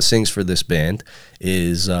individual that sings for this band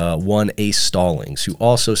is one Ace Stallings, who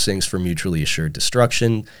also sings for Mutually Assured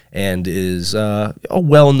Destruction and is a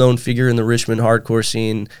well-known figure in the Richmond hardcore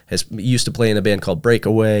scene, used to play in a band called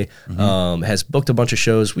Breakaway, has booked a bunch of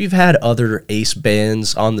shows. We've had other Ace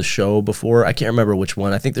bands on the show before. I can't remember which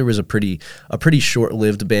one. I think there was a pretty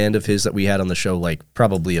short-lived band of his that we had on the show like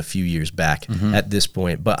probably a few years back at this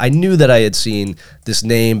point, but I knew that I had seen this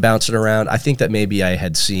name bouncing around. I think that maybe I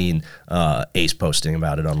had seen Ace posting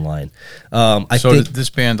about it online. I think this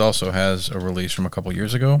band also has a release from a couple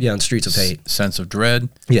years ago. Yeah, on Streets of Hate. Sense of Dread.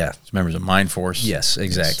 Yeah. It's members of Mind Force. Yes,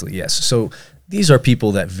 exactly. Yes. So these are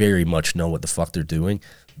people that very much know what the fuck they're doing.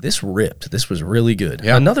 This ripped. This was really good.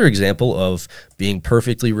 Yeah. Another example of being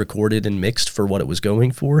perfectly recorded and mixed for what it was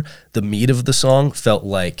going for. The meat of the song felt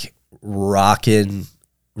like rockin'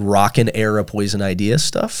 era Poison Idea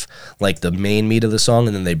stuff, like the main meat of the song,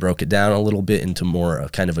 and then they broke it down a little bit into more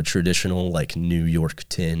kind of a traditional, like New York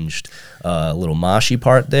tinged, little moshy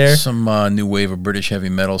part there. Some new wave of British heavy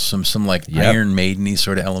metal, some like Iron Maiden-y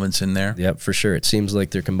sort of elements in there. Yep, for sure. It seems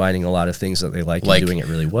like they're combining a lot of things that they like and doing it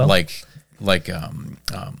really well. My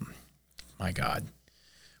God,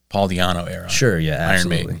 Paul Di'Anno era. Sure, yeah,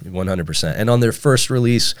 absolutely, 100%. And on their first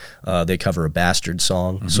release, they cover a Bastard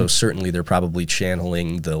song, so certainly they're probably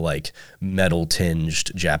channeling the like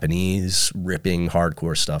metal-tinged Japanese ripping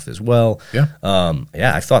hardcore stuff as well. Yeah.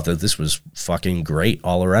 I thought that this was fucking great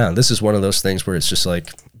all around. This is one of those things where it's just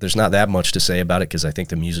like there's not that much to say about it because I think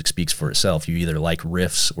the music speaks for itself. You either like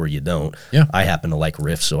riffs or you don't. Yeah. I happen to like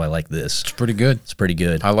riffs, so I like this. It's pretty good. It's pretty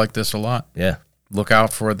good. I like this a lot. Yeah. Look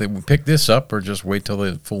out for pick this up or just wait till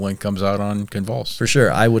the full length comes out on Convulse. For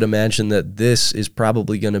sure. I would imagine that this is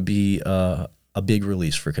probably going to be a big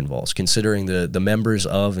release for Convulse. Considering the members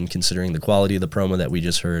of and considering the quality of the promo that we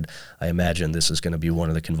just heard, I imagine this is going to be one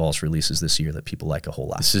of the Convulse releases this year that people like a whole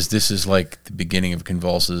lot. This is like the beginning of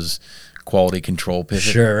Convulse's quality control pivot.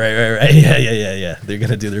 Sure, right. Yeah. They're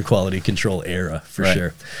going to do their quality control era for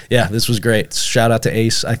sure. Yeah, this was great. Shout out to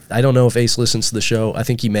Ace. I don't know if Ace listens to the show. I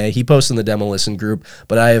think he may. He posts in the Demo Listen group,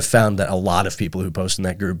 but I have found that a lot of people who post in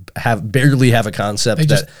that group barely have a concept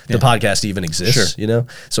that the podcast even exists, you know?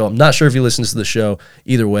 So I'm not sure if he listens to the show.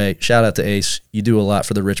 Either way, shout out to Ace. You do a lot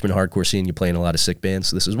for the Richmond hardcore scene. You play in a lot of sick bands.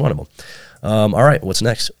 So this is one of them. All right, what's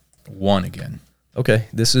next? One again. Okay,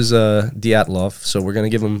 this is Dyatlov, so we're gonna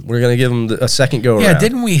give him a second go Yeah, around.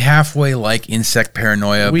 didn't we halfway like Insect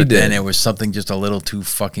Paranoia, We but then did. it was something just a little too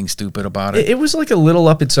fucking stupid about it? It was like a little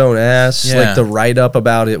up its own ass. Yeah. Like the write-up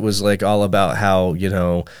about it was like all about how,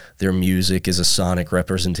 their music is a sonic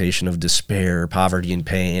representation of despair, poverty, and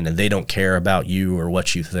pain, and they don't care about you or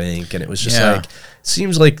what you think. And it was just Yeah.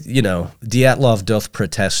 seems like, Dyatlov doth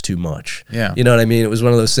protest too much. Yeah. You know what I mean? It was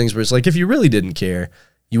one of those things where it's like, if you really didn't care,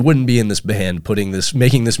 you wouldn't be in this band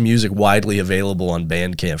making this music widely available on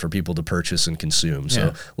Bandcamp for people to purchase and consume. So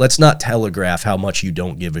Yeah. let's not telegraph how much you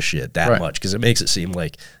don't give a shit that Right. much, because it makes it seem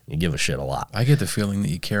like you give a shit a lot. I get the feeling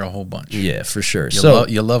that you care a whole bunch. Yeah, for sure.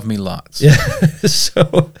 You love me lots. Yeah.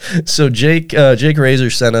 so Jake Razor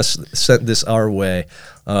sent this our way.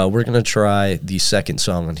 We're gonna try the second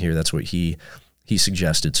song on here. That's what he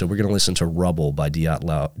suggested. So we're gonna listen to "Rubble" by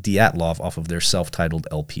Dyatlov off of their self-titled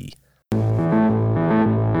LP.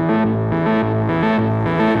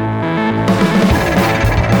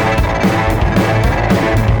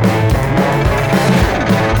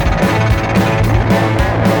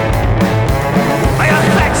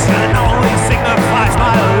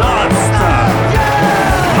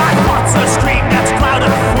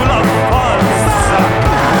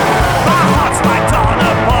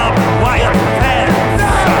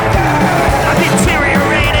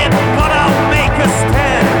 Deteriorated, but I'll make a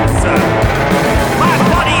stand.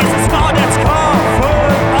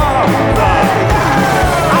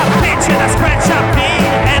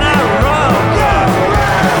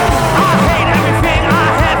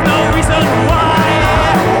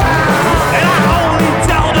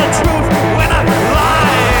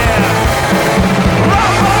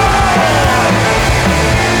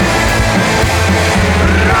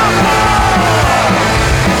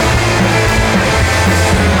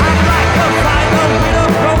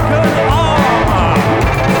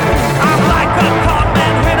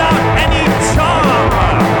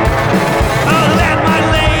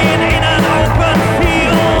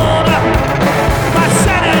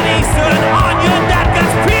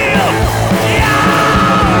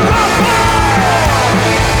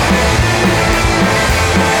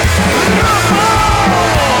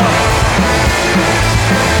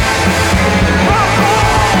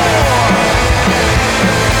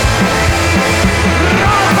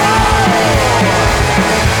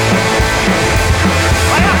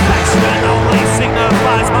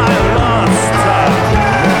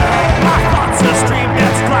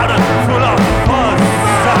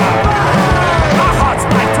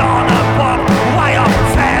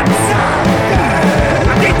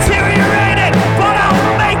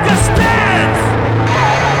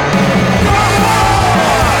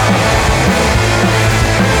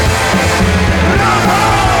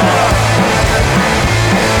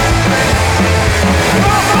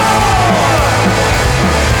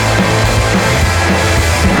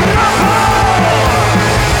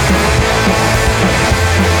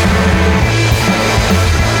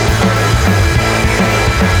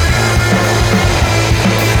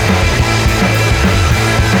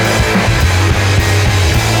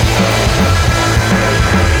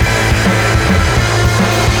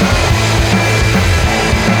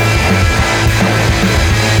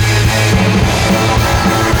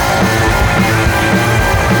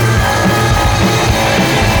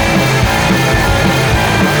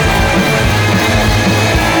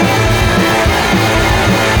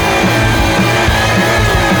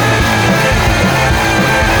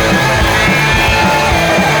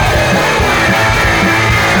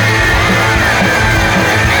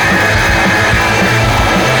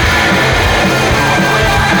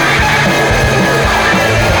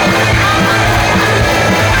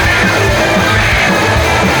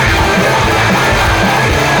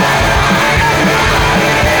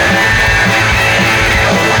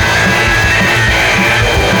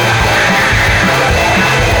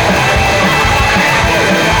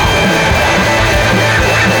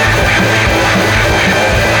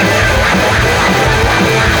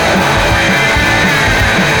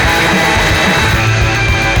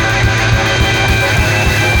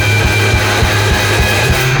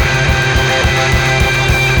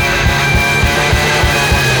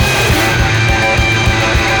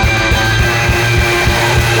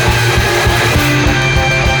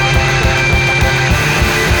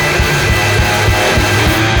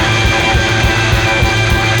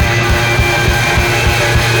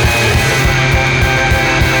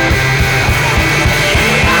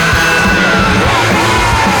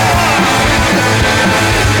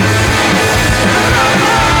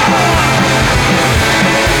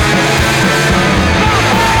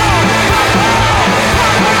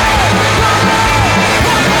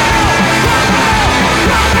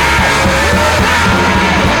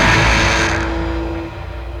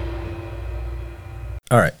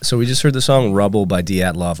 So we just heard the song Rubble by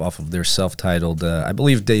Dyatlov off of their self-titled, I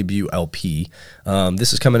believe, debut LP.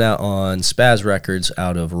 This is coming out on Spaz Records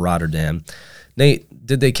out of Rotterdam. Nate,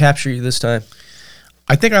 did they capture you this time?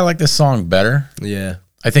 I think I like this song better. Yeah.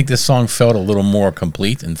 I think this song felt a little more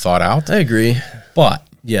complete and thought out. I agree. But.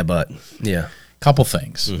 Yeah. Couple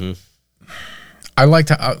things. Mm-hmm. I liked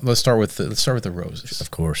how, let's start with the roses. Of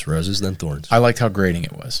course, roses, then thorns. I liked how grating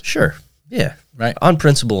it was. Sure. Yeah. Right? On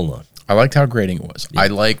principle alone. I liked how grating it was. Yeah. I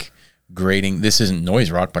like grating. This isn't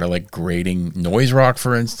noise rock, but I like grating noise rock,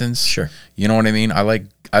 for instance. Sure. You know what I mean? I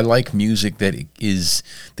like music that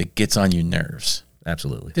gets on your nerves.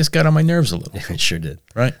 Absolutely. This got on my nerves a little. It sure did.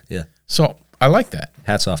 Right? Yeah. So I like that.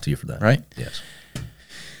 Hats off to you for that. Right? Yes.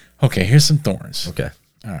 Okay, here's some thorns. Okay.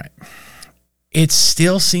 All right. It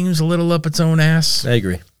still seems a little up its own ass. I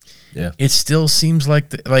agree. Yeah. It still seems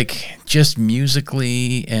like just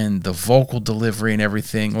musically and the vocal delivery and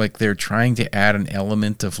everything, like they're trying to add an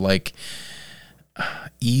element of like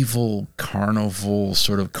evil carnival,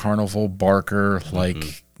 sort of carnival barker,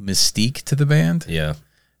 like mystique to the band. Yeah.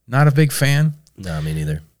 Not a big fan. No, me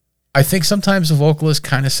neither. I think sometimes the vocalist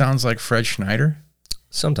kind of sounds like Fred Schneider.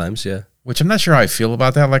 Sometimes, yeah. Which I'm not sure how I feel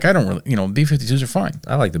about that. Like, I don't really, B-52s are fine.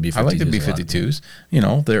 I like the B-52s. I like the B-52s.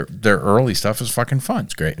 Their early stuff is fucking fun.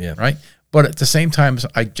 It's great, yeah. Right? But at the same time,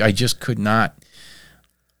 I just couldn't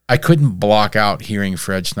block out hearing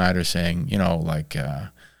Fred Schneider saying,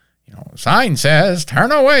 sign says,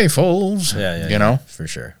 turn away, fools. Yeah, for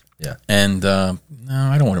sure. Yeah. And no,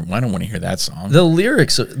 I don't want to hear that song. The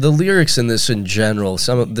lyrics in this in general,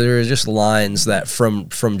 there are just lines that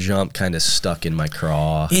from jump kind of stuck in my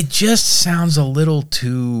craw. It just sounds a little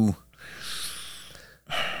too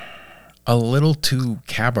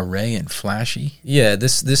cabaret and flashy. Yeah,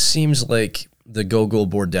 this seems like the Gogol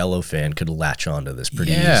Bordello fan could latch onto this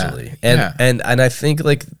pretty easily. And I think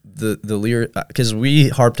like the lyric, because we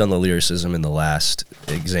harped on the lyricism in the last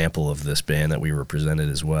example of this band that we represented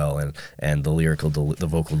as well, and the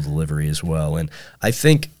vocal delivery as well. And I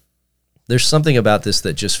think there's something about this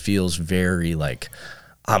that just feels very like,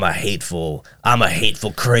 I'm a hateful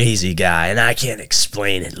crazy guy, and I can't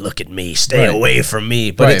explain it. Look at me, stay away from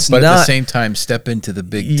me. But it's but not, at the same time, step into the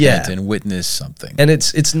big tent and witness something. And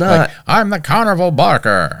it's not. Like, I'm the carnival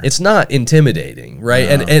barker. It's not intimidating,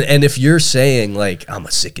 right? No. And if you're saying like, I'm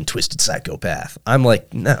a sick and twisted psychopath, I'm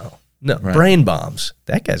like, no. Brain bombs.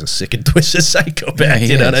 That guy's a sick and twisted psychopath. Yeah,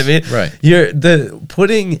 you know what I mean? Right. You're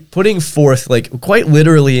putting forth like quite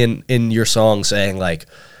literally in your song saying like,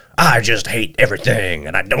 I just hate everything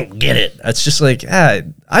and I don't get it. It's just like, I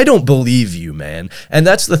don't believe you, man. And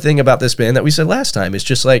that's the thing about this band that we said last time. It's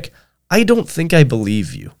just like, I don't think I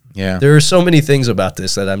believe you. Yeah. There are so many things about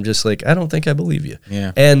this that I'm just like, I don't think I believe you.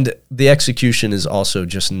 Yeah. And the execution is also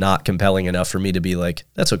just not compelling enough for me to be like,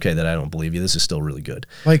 that's okay that I don't believe you. This is still really good.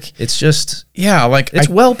 Like, it's just, it's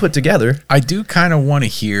well put together. I do kind of want to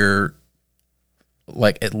hear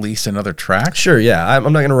like at least another track. Sure, yeah. I'm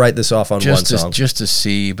not going to write this off on one song. Just to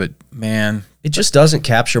see, but man. It just doesn't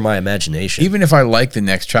capture my imagination. Even if I like the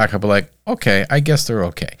next track, I'll be like, okay, I guess they're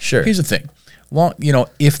okay. Sure. Here's the thing.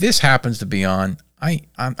 If this happens to be on, I'm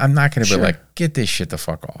not going to be like, get this shit the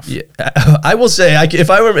fuck off. Yeah. I will say, if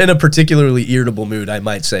I were in a particularly irritable mood, I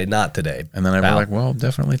might say, not today. And then I'd be like, well,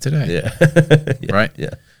 definitely today. Yeah. Right?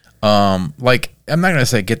 Yeah. Like, I'm not going to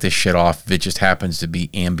say get this shit off if it just happens to be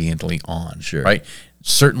ambiently on. Sure. Right?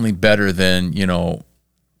 Certainly better than,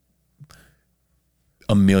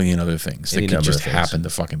 a million other things that could just happen to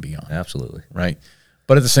fucking be on. Absolutely. Right?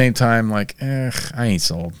 But at the same time, like, I ain't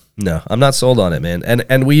sold. No, I'm not sold on it, man.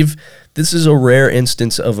 And this is a rare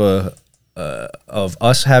instance of of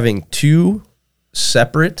us having two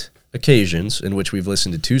separate occasions in which we've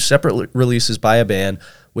listened to two separate releases by a band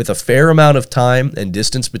with a fair amount of time and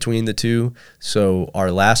distance between the two. So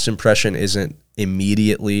our last impression isn't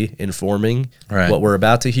immediately informing what we're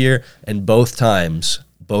about to hear. And both times,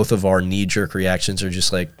 both of our knee-jerk reactions are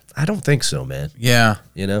just like, I don't think so, man. Yeah.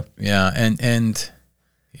 Yeah. And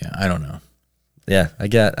yeah, I don't know. Yeah, I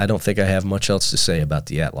don't think I have much else to say about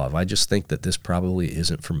Dyatlov. I just think that this probably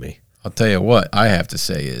isn't for me. I'll tell you what I have to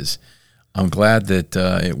say is I'm glad that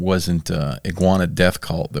it wasn't Iguana Death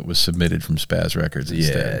Cult that was submitted from Spaz Records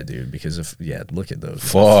instead. Yeah, dude, because look at those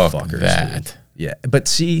fuck fuckers. that. Dude. Yeah, but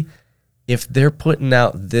see, if they're putting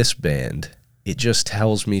out this band, it just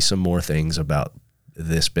tells me some more things about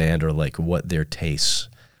this band or like where their tastes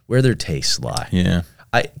lie. Yeah.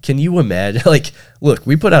 Can you imagine, like, look,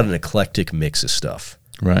 we put out an eclectic mix of stuff.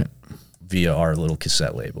 Right. Via our little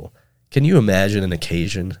cassette label. Can you imagine an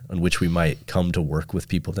occasion on which we might come to work with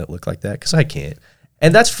people that look like that? Because I can't.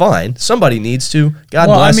 And that's fine. Somebody needs to. God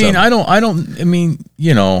bless them. I mean,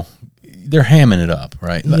 they're hamming it up,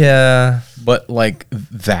 right? Yeah. But like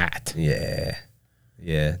that. Yeah.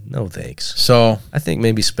 Yeah. No thanks. So I think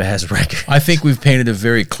maybe Spaz Records. I think we've painted a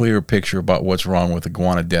very clear picture about what's wrong with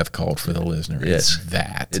Iguana Death Cult for the listener. Yes. It's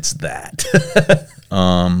that. It's that.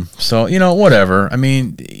 So, you know, whatever. I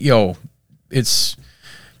mean, it's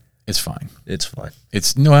fine. It's fine.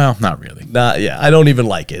 Well, not really. Yeah. I don't even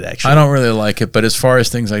like it, actually. I don't really like it, but as far as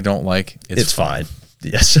things I don't like, it's fine.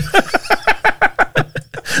 Yes.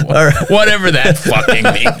 Whatever that fucking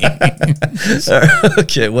means.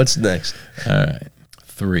 Okay, what's next? All right.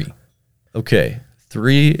 3. Okay.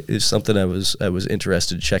 3 is something I was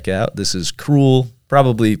interested to check out. This is Cruel,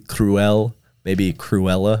 probably Cruel, maybe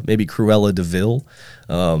Cruella, maybe Cruella de Vil.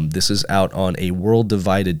 This is out on A World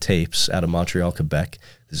Divided Tapes out of Montreal, Quebec.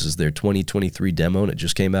 This is their 2023 demo, and it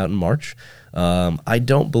just came out in March. I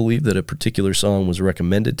don't believe that a particular song was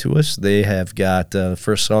recommended to us. They have got the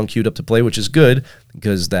first song queued up to play, which is good,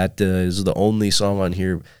 because that is the only song on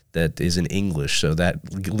here that is in English. So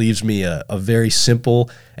that leaves me a very simple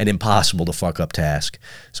and impossible to fuck up task.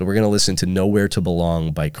 So we're going to listen to Nowhere to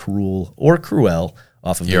Belong by Cruel or Cruel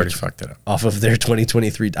off of You already fucked it up. Off of their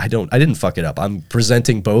 2023. I didn't fuck it up. I'm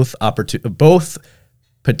presenting both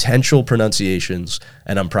potential pronunciations,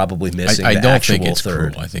 and I'm probably missing I the don't actual think it's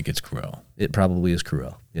third. Cruel. I think it's Cruel. It probably is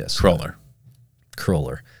Cruel. Yes. Cruller.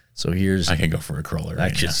 So here's... I can go for a Cruller I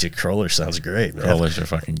right can now. see Cruller sounds great, man. Crullers are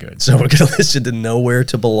fucking good. So we're going to listen to Nowhere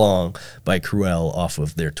to Belong by Cruel off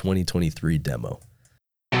of their 2023 demo.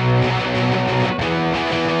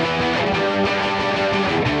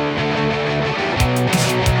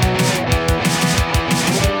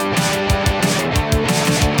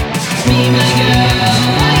 Be my girl,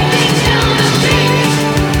 walking down the street.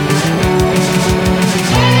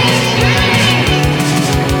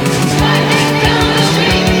 Walking down the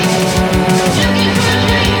street, looking for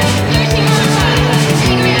a dream, thirsty for a fight,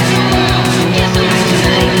 angry at the world, yes I'm right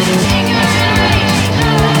tonight. Anger and rage,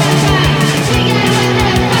 how I fight, thinking it was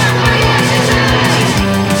death, but I have to die.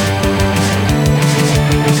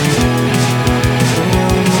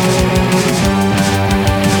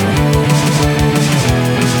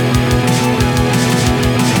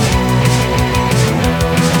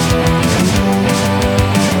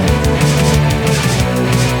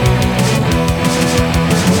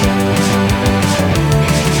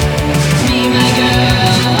 Be my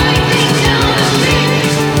girl, walking down the street.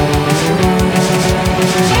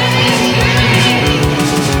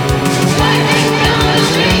 Walking down the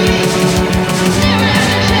street. Never had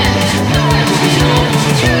a chance, nowhere to belong.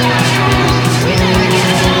 You got yours, we never get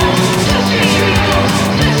along. Just treat your wrongs,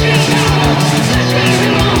 just treat your wrongs, just treat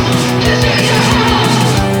your wrongs, just treat your wrongs.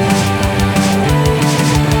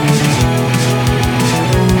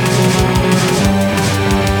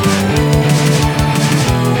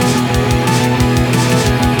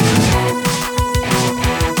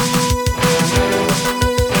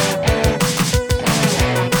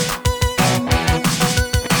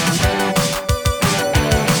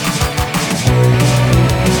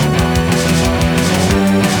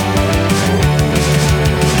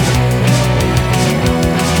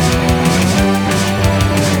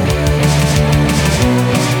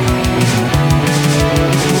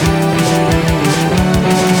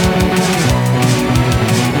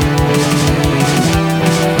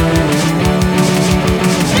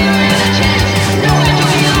 Never had a chance, nowhere to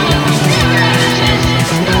belong. Never had a chance,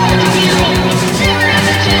 nowhere to belong. Never had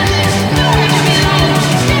a chance, nowhere to belong.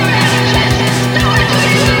 Never had a chance, nowhere to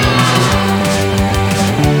belong.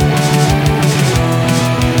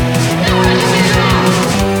 Nowhere to belong.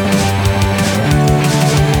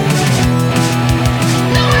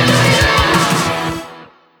 Nowhere to belong.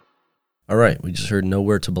 All right, we just heard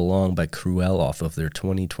Nowhere to Belong by Cruel off of their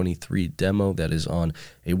 2023 demo that is on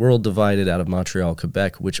A World Divided out of Montreal,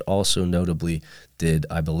 Quebec, which also notably did,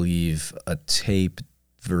 I believe, a tape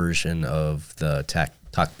version of the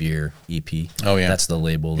Talk Beer EP. Oh, yeah. That's the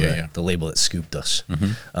label that, Yeah. the label that scooped us.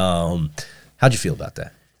 How'd you feel about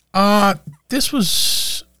that? This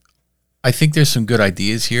was... I think there's some good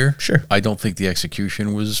ideas here. Sure. I don't think the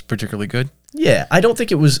execution was particularly good. Yeah, I don't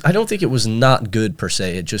think it was not good per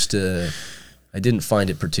se. It just I didn't find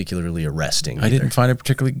it particularly arresting. I didn't find it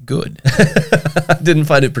particularly good. I didn't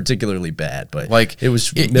find it particularly bad, but Like it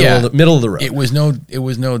was it- middle, yeah. middle of the road. It was no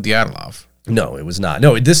Dyatlov. No, it was not.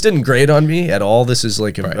 No, this didn't grate on me at all. This is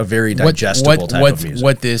like a very digestible type of music.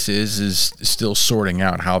 What this is still sorting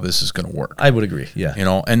out how this is going to work. I would agree. Yeah, You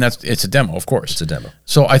know, and it's a demo, of course. it's a demo.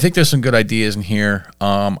 So I think there's some good ideas in here.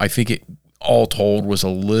 I think it all told was a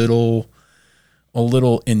little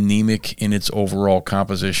anemic in its overall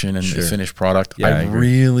composition and the finished product. Yeah, I agree.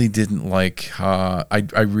 really didn't like.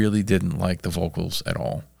 I really didn't like the vocals at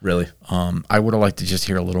all. Really? I would have liked to just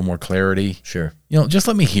hear a little more clarity. Sure. Just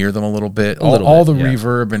let me hear them a little bit. little All bit, the yeah.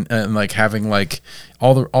 reverb and like having like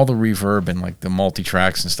all the reverb and like the multi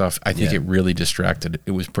tracks and stuff. I think Yeah. it really distracted.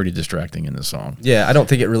 It was pretty distracting in the song. Yeah, I don't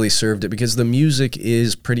think it really served it because the music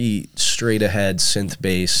is pretty straight ahead, synth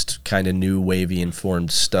based, kind of new wavy informed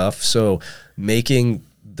stuff. So making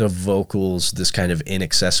the vocals this kind of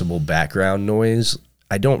inaccessible background noise,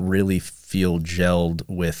 I don't really feel gelled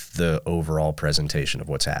with the overall presentation of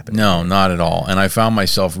what's happening. No, not at all. And I found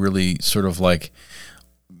myself really sort of like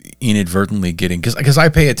inadvertently getting, because I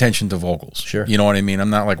pay attention to vocals. Sure. You know what I mean? I'm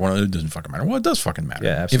not like one of it doesn't fucking matter. Well, it does fucking matter.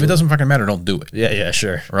 Yeah, If absolutely. it doesn't fucking matter, don't do it. Yeah,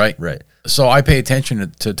 sure. Right? Right. So I pay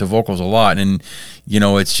attention to vocals a lot, and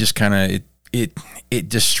it's just kind of it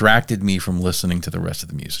distracted me from listening to the rest of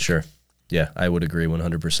the music. Sure. Yeah, I would agree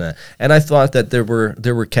 100%. And I thought that there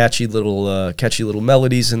were catchy little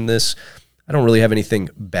melodies in this. I don't really have anything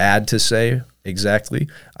bad to say exactly.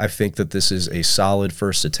 I think that this is a solid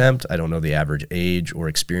first attempt. I don't know the average age or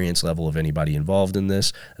experience level of anybody involved in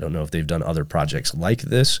this. I don't know if they've done other projects like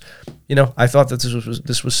this. I thought that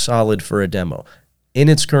this was solid for a demo. In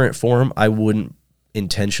its current form, I wouldn't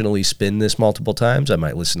intentionally spin this multiple times. I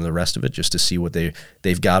might listen to the rest of it just to see what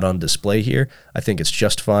they've got on display here. I think it's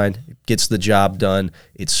just fine. It gets the job done.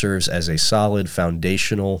 It serves as a solid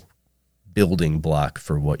foundational building block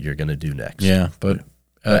for what you're going to do next. Yeah, but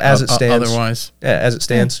as it stands, otherwise, as it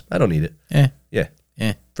stands, I don't need it. Yeah,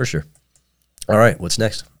 for sure. All right, what's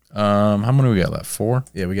next? How many we got left? 4?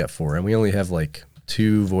 Yeah, we got 4, and we only have like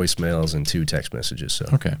 2 voicemails and 2 text messages, so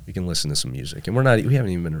Okay. we can listen to some music. And we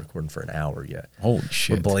haven't even been recording for an hour yet. Holy We're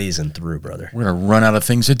shit. blazing through, brother. We're going to run out of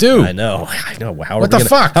things to do. I know. How What the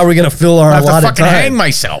fuck? How are we gonna fill our I have to allotted fucking time? hang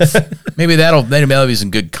myself. Maybe that'll be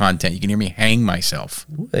some good content. You can hear me hang myself.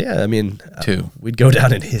 Yeah, I mean, Too. we'd go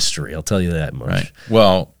down in history. I'll tell you that much. Right.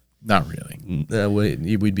 Well, not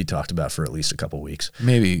really. We'd be talked about for at least a couple weeks.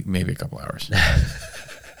 Maybe a couple hours.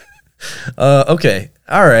 Okay.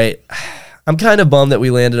 All right. I'm kind of bummed that we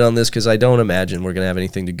landed on this because I don't imagine we're going to have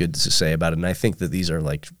anything good to say about it. And I think that these are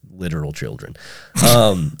like literal children.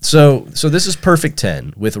 So this is Perfect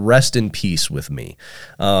 10 with Rest in Peace with Me.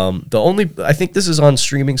 I think this is on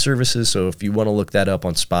streaming services. So if you want to look that up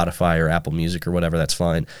on Spotify or Apple Music or whatever, that's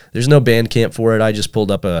fine. There's no Bandcamp for it. I just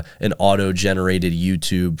pulled up an auto-generated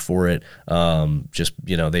YouTube for it.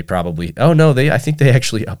 They probably, I think they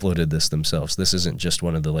actually uploaded this themselves. This isn't just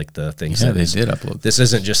one of the things. Yeah, they did upload. This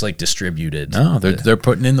isn't just like distributed. No, they're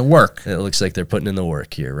putting in the work. It looks like they're putting in the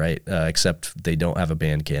work here, right? Except they don't have a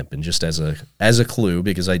Bandcamp. And just as a clue,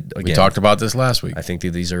 because We talked about this last week. I think that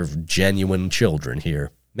these are genuine children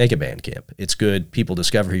here. Make a Bandcamp. It's good. People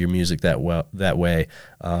discover your music that way.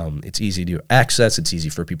 It's easy to access. It's easy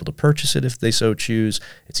for people to purchase it if they so choose.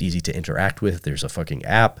 It's easy to interact with. There's a fucking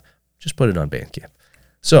app. Just put it on Bandcamp.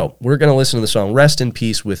 So we're going to listen to the song Rest in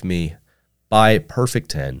Peace with Me by Perfect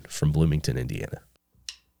 10 from Bloomington, Indiana.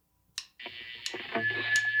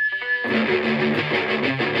 Rest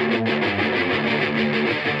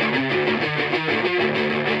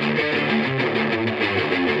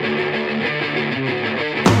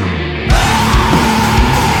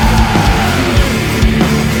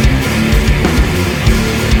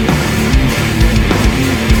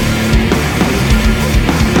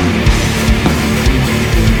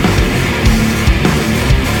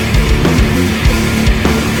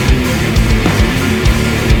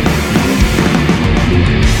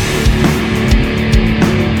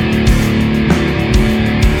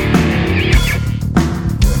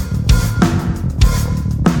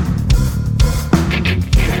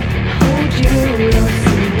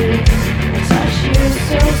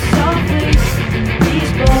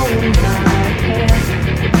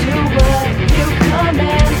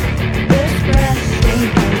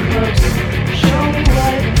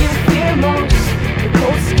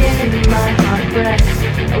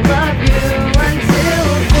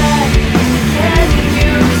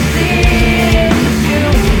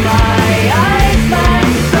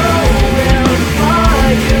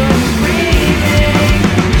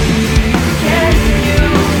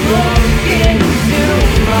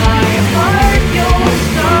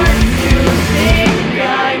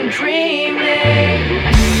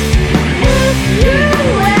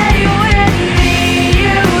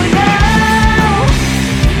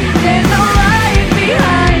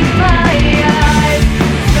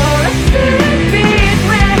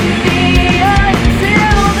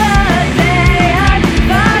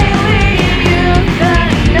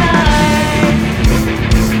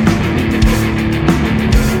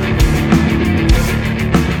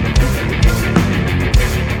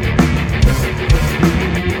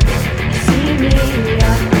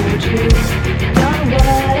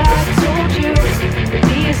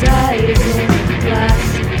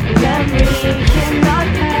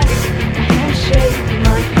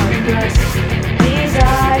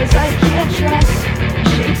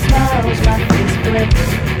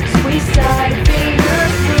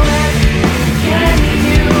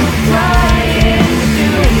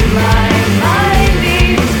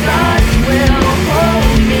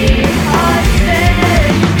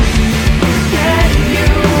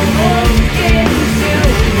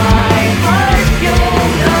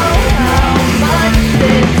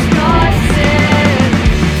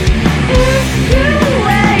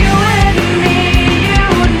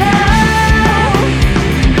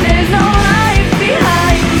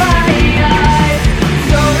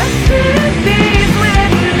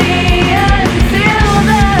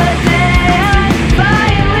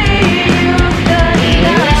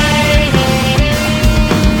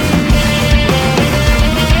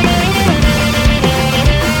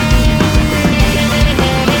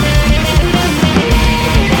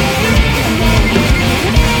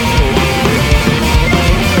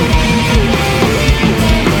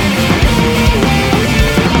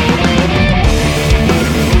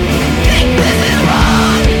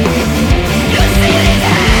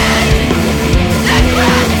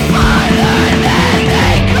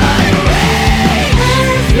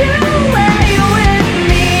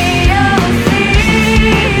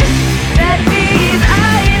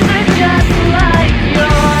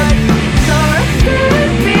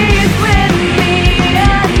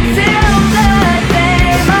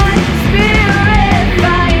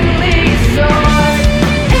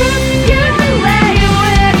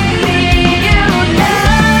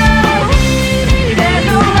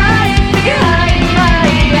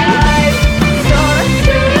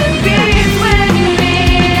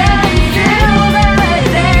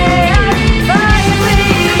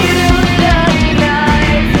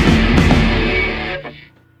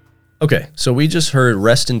Okay, so we just heard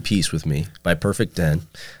Rest in Peace with Me by Perfect Den,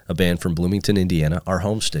 a band from Bloomington, Indiana, our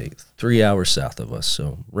home state, 3 hours south of us,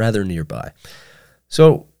 so rather nearby.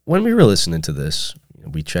 So when we were listening to this,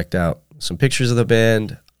 we checked out some pictures of the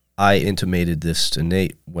band. I intimated this to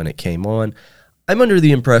Nate when it came on. I'm under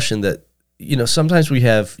the impression that, sometimes we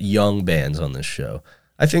have young bands on this show.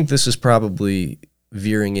 I think this is probably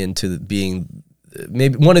veering into being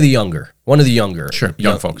maybe one of the younger, Sure,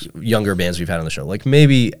 young folks, younger bands we've had on the show, like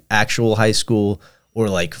maybe actual high school or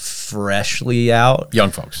like freshly out young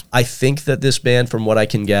folks. I think that this band, from what I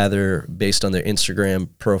can gather based on their Instagram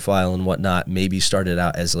profile and whatnot, maybe started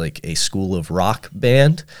out as like a school of rock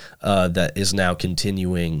band that is now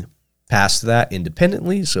continuing past that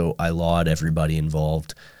independently. So I laud everybody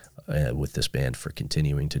involved with this band for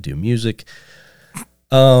continuing to do music.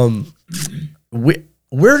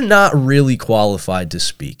 We're not really qualified to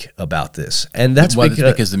speak about this, and that's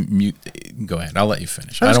because go ahead. I'll let you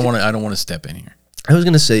finish. I don't want to step in here. I was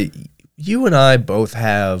going to say, you and I both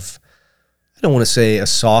have, I don't want to say a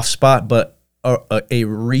soft spot, but a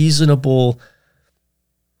reasonable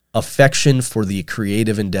affection for the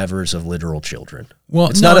creative endeavors of literal children. Well,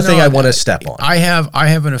 it's not a thing I want to step on. I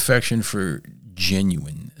have an affection for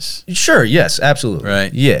genuineness. Sure, yes, absolutely.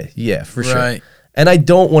 Right. Yeah, for sure. Right. And I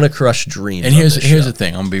don't want to crush dreams. And here's the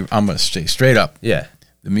thing. I'm gonna stay straight up. Yeah.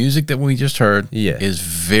 The music that we just heard Yeah. is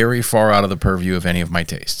very far out of the purview of any of my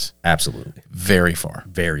tastes. Absolutely. Very far.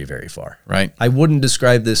 Very, very far. Right? I wouldn't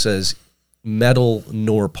describe this as metal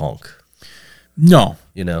nor punk. No.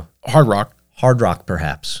 Hard rock,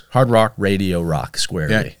 perhaps. Hard rock. Radio rock,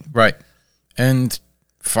 squarely. Yeah, right. And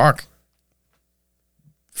fuck.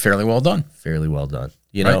 Fairly well done. Fairly well done.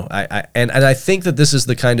 Right. I think that this is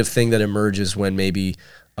the kind of thing that emerges when maybe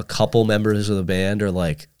a couple members of the band are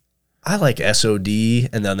like, I like SOD,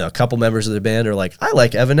 and then a couple members of the band are like, I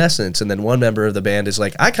like Evanescence, and then one member of the band is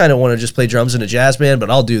like, I kind of want to just play drums in a jazz band, but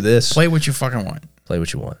I'll do this. Play what you fucking want. Play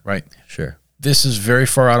what you want. Right. Sure. This is very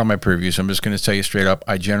far out of my purview, so I'm just going to tell you straight up,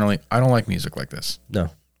 I don't like music like this. No.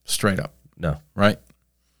 Straight up. No. Right?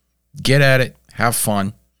 Get at it. Have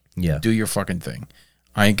fun. Yeah. Do your fucking thing.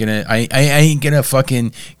 I ain't gonna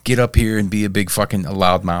fucking get up here and be a big fucking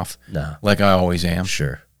loudmouth. No. Like I always am.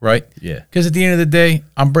 Sure. Right? Yeah. Because at the end of the day,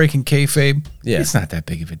 I'm breaking kayfabe. Yeah. It's not that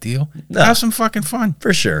big of a deal. No. Have some fucking fun.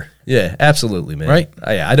 For sure. Yeah, absolutely, man. Right?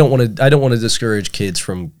 I don't want to discourage kids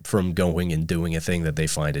from going and doing a thing that they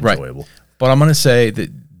find enjoyable. Right. But I'm gonna say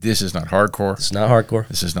that this is not hardcore. It's not hardcore.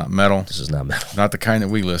 This is not metal. This is not metal. Not the kind that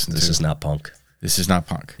we listen to. This is not punk. This is not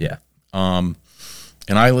punk. Yeah.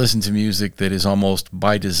 And I listen to music that is almost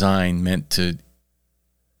by design meant to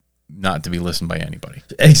not to be listened by anybody.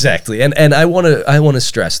 Exactly. And I want to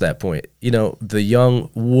stress that point. The young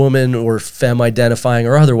woman or femme identifying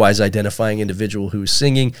or otherwise identifying individual who's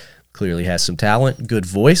singing clearly has some talent, good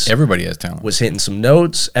voice. Everybody has talent. Was hitting some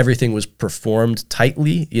notes. Everything was performed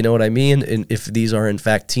tightly. You know what I mean? And if these are in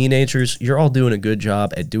fact teenagers, you're all doing a good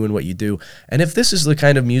job at doing what you do. And if this is the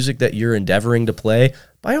kind of music that you're endeavoring to play,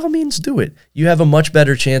 by all means do it. You have a much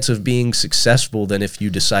better chance of being successful than if you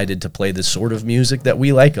decided to play the sort of music that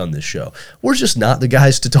we like on this show. We're just not the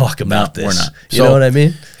guys to talk about this. We're not. You know what I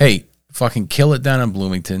mean? Hey, fucking kill it down in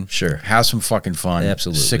Bloomington. Sure. Have some fucking fun.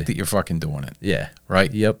 Absolutely. Sick that you're fucking doing it. Yeah.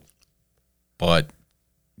 Right? Yep. But,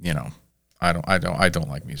 I don't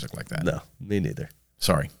like music like that. No, me neither.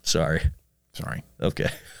 Sorry. Okay.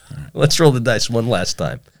 Right. Let's roll the dice one last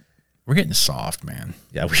time. We're getting soft, man.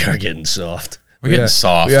 Yeah, we are getting soft. We're getting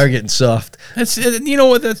soft. We are getting soft. That's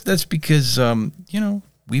what that's because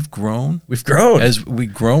we've grown. We've grown. As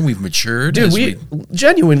we've grown, we've matured. Dude,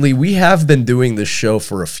 we have been doing this show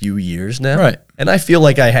for a few years now. Right. And I feel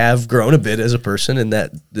like I have grown a bit as a person in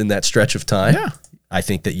that stretch of time. Yeah. I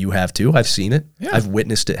think that you have too. I've seen it. Yeah. I've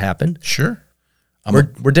witnessed it happen. Sure.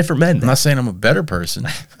 We're different men. I'm not saying I'm a better person.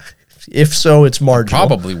 If so, it's marginal.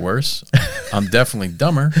 Probably worse. I'm definitely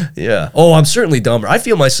dumber. Yeah. Oh, I'm certainly dumber. I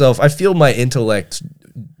feel my intellect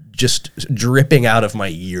just dripping out of my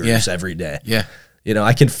ears every day. Yeah.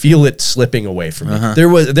 I can feel it slipping away from me.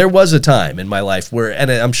 There was a time in my life where, and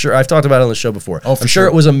I'm sure I've talked about it on the show before. Oh, for I'm sure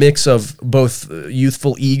it was a mix of both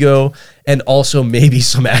youthful ego and also maybe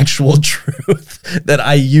some actual truth that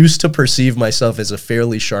I used to perceive myself as a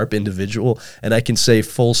fairly sharp individual. And I can say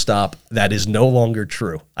full stop, that is no longer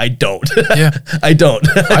true. I don't. Yeah. I don't.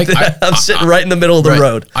 I'm sitting right in the middle of the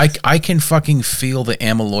road. I can fucking feel the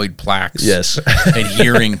amyloid plaques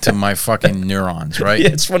adhering to my fucking neurons, right? Yeah,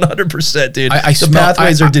 it's 100%, dude. The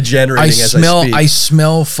pathways are degenerating as I speak. I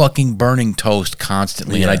smell fucking burning toast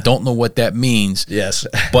constantly, and I don't know what that means. Yes.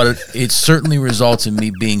 But it certainly results in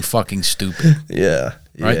me being fucking stupid. Yeah.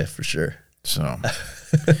 Right? Yeah, for sure. So,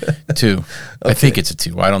 2. I think it's a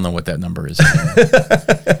 2. I don't know what that number is.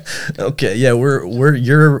 Okay, yeah,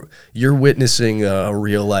 you're witnessing a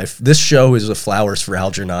real life. This show is a Flowers for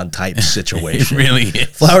Algernon type situation. It really is.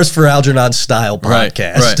 Flowers for Algernon style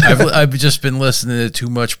podcast. Right. I've just been listening to too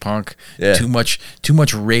much punk, Yeah. too much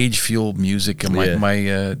rage fueled music, and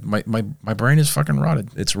my brain is fucking rotted.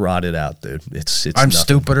 It's rotted out, dude. It's I'm nothing.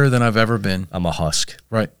 stupider than I've ever been. I'm a husk.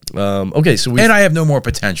 Right. Okay, so we And I have no more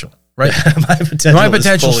potential. Right. my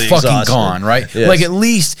potential's fully fucking exhausted. gone. Right. Yes. Like at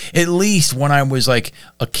least when I was like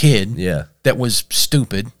a kid, Yeah. that was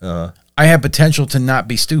stupid. I have potential to not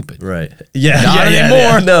be stupid. Right. Yeah. Not yeah,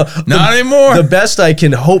 anymore. Yeah, no. Not anymore. The best I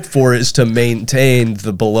can hope for is to maintain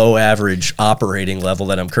the below average operating level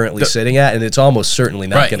that I'm currently sitting at, and it's almost certainly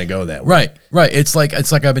not going to go that way. Right. It's like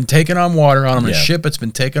I've been taking on water. I'm on a ship. It's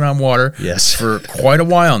been taking on water. Yes. For quite a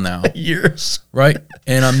while now. Years. Right.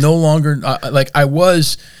 And I'm no longer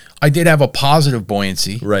I did have a positive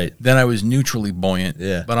buoyancy. Right. Then I was neutrally buoyant.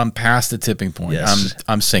 Yeah. But I'm past the tipping point. Yes.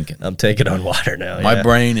 I'm sinking. I'm taking on water now. My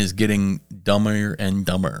brain is getting dumber and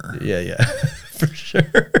dumber. Yeah. For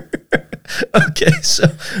sure. Okay, so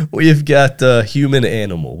we've got Human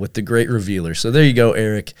Animal with the Great Revealer. So there you go,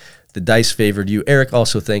 Eric. The dice favored you. Eric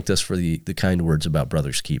also thanked us for the kind words about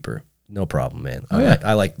Brother's Keeper. No problem, man.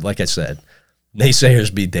 I like I said,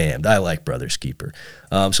 naysayers be damned. I like Brother's Keeper.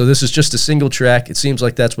 So this is just a single track. It seems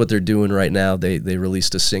like that's what they're doing right now. They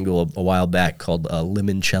released a single a while back called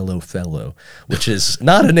Limoncello Fellow, which is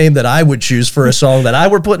not a name that I would choose for a song that I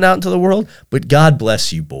were putting out into the world, but God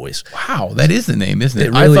bless you, boys. Wow, that is the name, isn't it?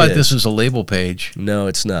 It really I thought is. this was a label page. No,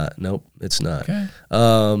 it's not. Nope, it's not. Okay.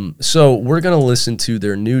 So we're going to listen to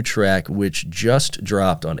their new track, which just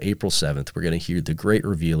dropped on April 7th. We're going to hear The Great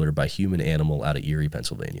Revealer by Human Animal out of Erie,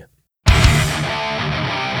 Pennsylvania.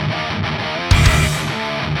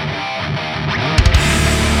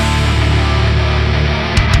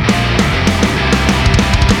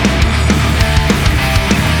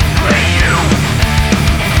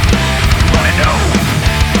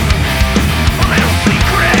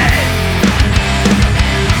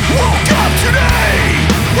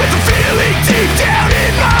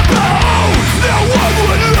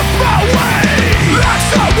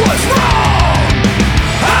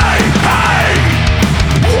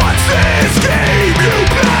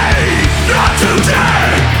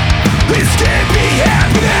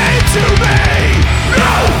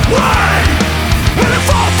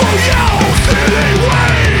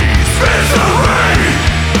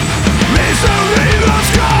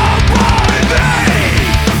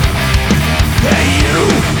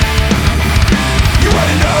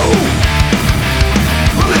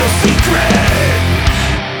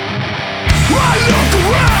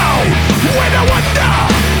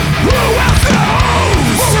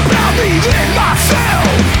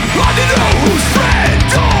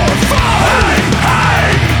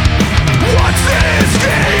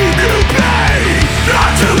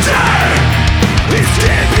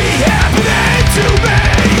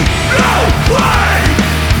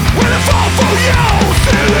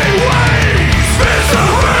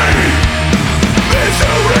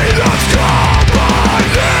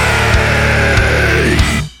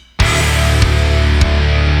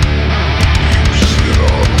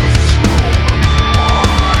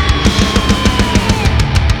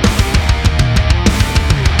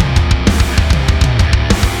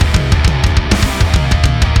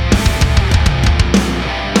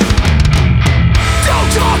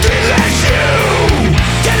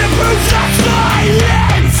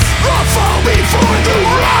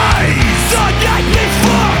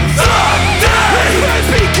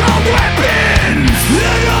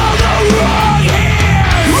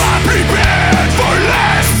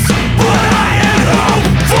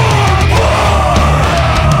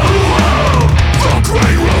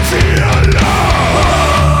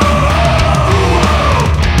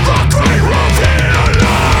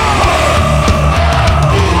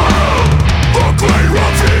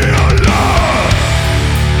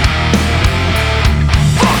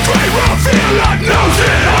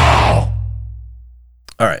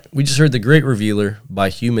 We just heard The Great Revealer by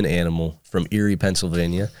Human Animal from Erie,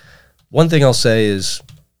 Pennsylvania. One thing I'll say is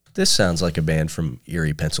this sounds like a band from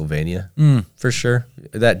Erie, Pennsylvania, for sure.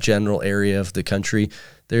 That general area of the country,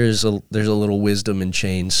 there's a little Wisdom in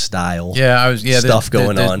Chains style stuff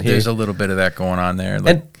going on here. There's a little bit of that going on there.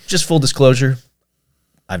 And just full disclosure,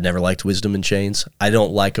 I've never liked Wisdom in Chains. I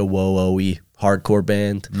don't like a whoa-oh-y hardcore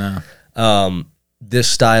band. No.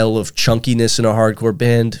 This style of chunkiness in a hardcore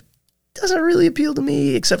band doesn't really appeal to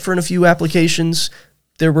me, except for in a few applications.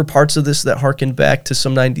 there were parts of this that harkened back to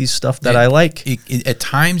some 90s stuff that I like. At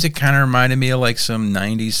times, it kind of reminded me of like some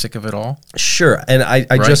 90s Sick of It All. Sure. And I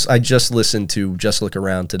Right? just listened to Just Look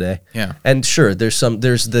Around today. Yeah. And sure, there's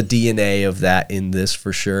the DNA of that in this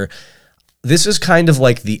for sure. This is kind of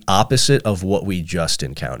like the opposite of what we just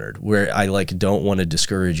encountered, where I like don't want to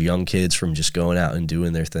discourage young kids from just going out and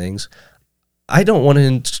doing their things. I don't want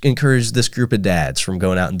to encourage this group of dads from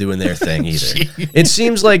going out and doing their thing either. It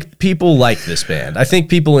seems like people like this band. I think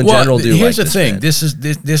people in general do. Here's like the thing: band.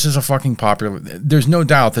 this is a fucking popular. There's no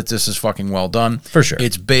doubt that this is fucking well done. For sure.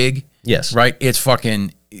 It's big. Yes. Right. It's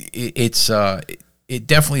fucking. It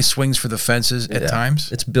definitely swings for the fences at times.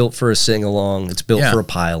 It's built for a sing along. It's built Yeah. for a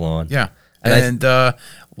pile on. Yeah. And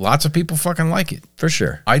Lots of people fucking like it. For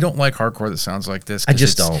sure. I don't like hardcore that sounds like this. I 'cause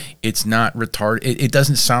just it's- don't. It's not retarded. It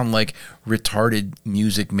doesn't sound like retarded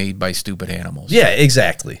music made by stupid animals. Yeah,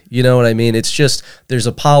 exactly. You know what I mean? It's just there's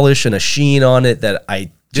a polish and a sheen on it that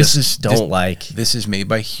I don't like. This is made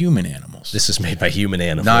by human animals. This is made by human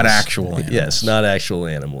animals. Not actual animals. Yes, not actual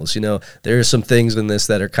animals. You know, there are some things in this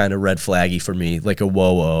that are kind of red flaggy for me, like a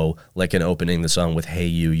whoa-oh, like an opening the song with "Hey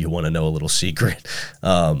you want to know a little secret,"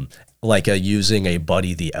 like using a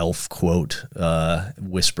Buddy the Elf quote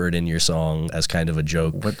whispered in your song as kind of a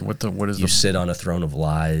joke. What is You the sit on a throne of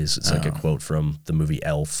lies. It's like a quote from the movie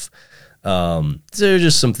Elf. There are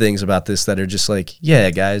just some things about this that are just like, yeah,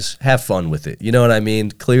 guys, have fun with it. You know what I mean?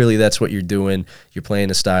 Clearly, that's what you're doing. You're playing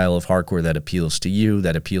a style of hardcore that appeals to you,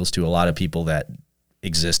 that appeals to a lot of people that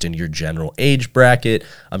exist in your general age bracket.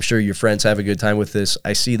 I'm sure your friends have a good time with this.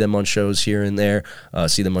 I see them on shows here and there,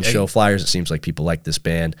 see them on show flyers. It seems like people like this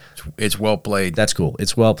band. It's well played. That's cool.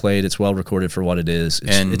 It's well played. It's well recorded for what it is.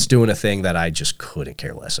 It's doing a thing that I just couldn't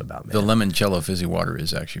care less about, man. The limoncello fizzy water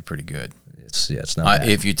is actually pretty good. It's not bad.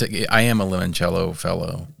 If you take, I am a limoncello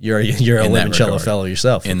fellow. You're a in that limoncello regard. fellow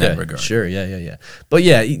yourself. In that regard. Sure, yeah. But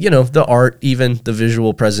yeah, you know, the art, even the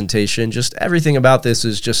visual presentation, just everything about this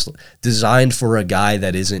is just designed for a guy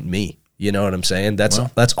that isn't me. You know what I'm saying? That's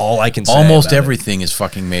all I can say. Almost about it. everything is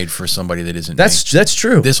fucking made for somebody that isn't me. That's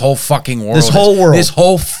true. This whole fucking world. This whole world. This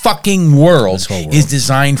whole fucking world, This whole world. is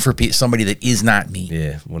designed for somebody that is not me.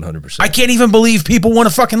 Yeah, 100%. I can't even believe people want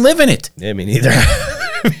to fucking live in it. Yeah, me neither.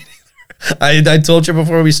 I told you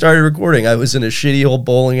before we started recording, I was in a shitty old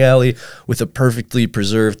bowling alley with a perfectly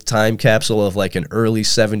preserved time capsule of like an early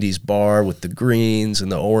 70s bar with the greens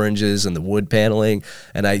and the oranges and the wood paneling.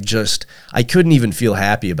 And I couldn't even feel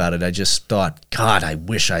happy about it. I just thought, God, I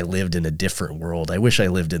wish I lived in a different world. I wish I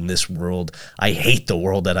lived in this world. I hate the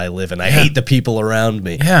world that I live in. I hate the people around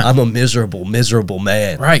me. Yeah. I'm a miserable, miserable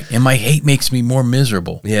man. Right. And my hate makes me more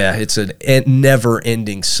miserable. Yeah, it's a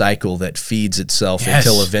never-ending cycle that feeds itself Yes.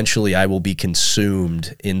 until eventually I will be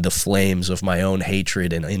consumed in the flames of my own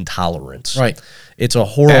hatred and intolerance. Right. It's a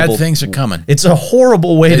horrible... Bad things are coming. It's a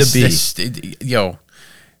horrible way to be.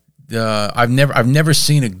 I've never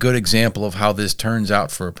seen a good example of how this turns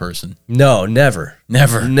out for a person. No, never.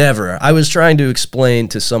 Never. Never. I was trying to explain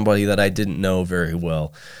to somebody that I didn't know very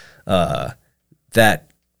well that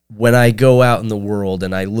when I go out in the world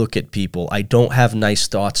and I look at people, I don't have nice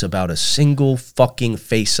thoughts about a single fucking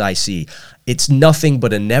face I see. It's nothing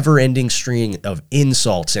but a never-ending string of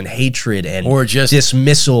insults and hatred and Or just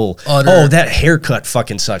dismissal. utter- That haircut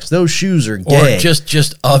fucking sucks. Those shoes are gay. Or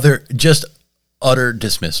just utter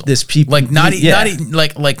dismissal. This people- like not yeah. even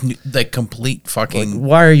like complete fucking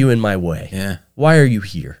Why are you in my way? Yeah. Why are you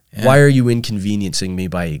here? Why are you inconveniencing me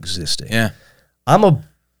by existing? yeah. I'm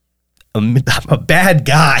a bad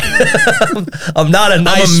guy. I'm not a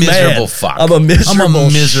nice I'm a miserable man. fuck. I'm a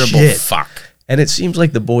miserable shit. fuck. And it seems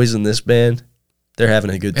like the boys in this band, they're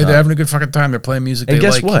having a good time. They're having a good fucking time. They're playing music. and they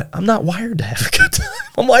guess like. what? I'm not wired to have a good time.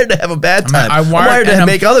 I'm wired to have a bad time. I'm wired to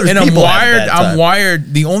make other people have a bad time. I'm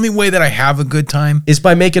wired. The only way that I have a good time is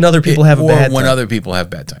by making other people have a bad time. when other people have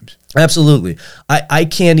bad times. Absolutely. I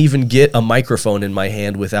can't even get a microphone in my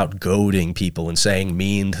hand without goading people and saying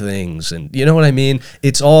mean things. And you know what I mean?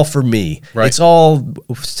 It's all for me. Right. It's all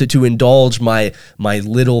to indulge my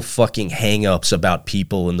little fucking hang-ups about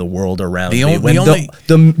people and the world around me. When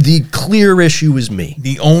the clear issue is me.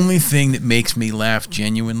 The only thing that makes me laugh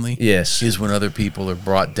genuinely Yes. is when other people are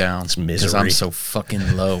brought down. It's Because misery. I'm so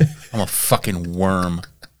fucking low. I'm a fucking worm.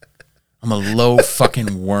 I'm a low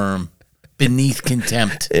fucking worm. Beneath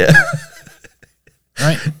contempt. Yeah.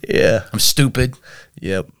 Right? Yeah. I'm stupid.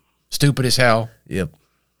 Yep. Stupid as hell. Yep.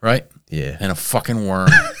 Right? Yeah. And a fucking worm.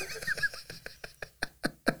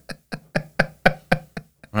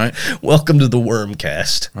 Right? Welcome to the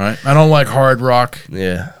Wormcast. Right? I don't like hard rock.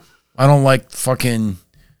 Yeah. I don't like fucking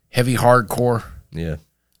heavy hardcore. Yeah.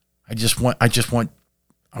 I just want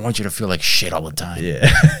I want you to feel like shit all the time. Yeah.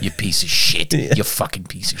 You piece of shit. You fucking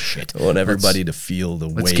piece of shit. I want everybody to feel the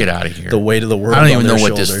weight. Let's get out of here. The weight of the world. I don't even know on their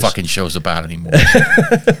what this shoulders. fucking show's about anymore.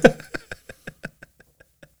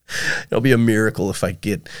 It'll be a miracle if I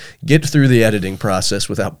get through the editing process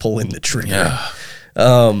without pulling the trigger. Yeah.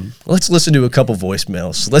 Let's listen to a couple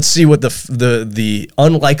voicemails. Let's see what the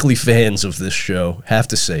unlikely fans of this show have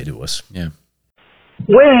to say to us. Yeah.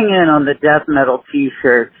 Weighing in on the death metal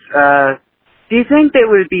t-shirts, do you think they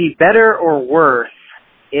would be better or worse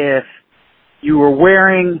if you were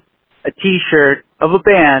wearing a t-shirt of a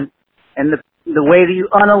band and the way that you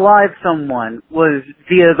unalive someone was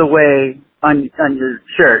via the way on your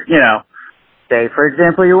shirt? You know, say, for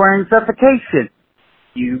example, you're wearing Suffocation.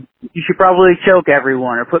 You should probably choke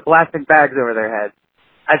everyone or put plastic bags over their heads.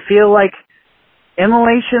 I feel like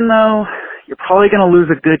immolation, though, you're probably going to lose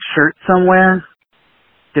a good shirt somewhere.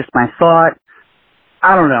 Just my thought.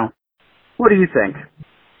 I don't know. What do you think?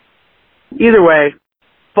 Either way,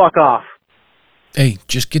 fuck off. Hey,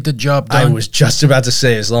 just get the job I done. was just about to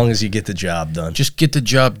say, as long as you get the job done. Just get the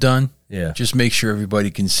job done. Yeah. Just make sure everybody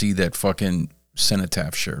can see that fucking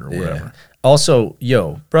cenotaph shirt or whatever. Also,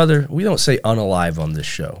 brother, we don't say unalive on this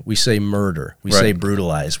show. We say murder. We say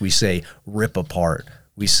brutalize. We say rip apart.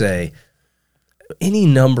 We say any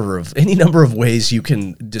number of ways you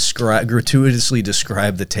can gratuitously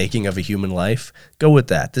describe the taking of a human life. Go with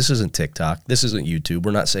that. This isn't TikTok. This isn't YouTube.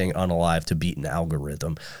 We're not saying unalive to beat an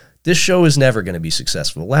algorithm. This show is never going to be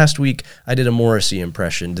successful. Last week, I did a Morrissey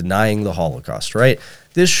impression denying the Holocaust, right?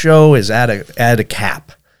 This show is at a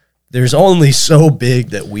cap. There's only so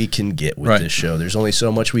big that we can get with this show. There's only so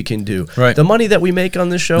much we can do. Right. The money that we make on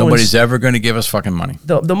this show... Nobody's ever going to give us fucking money.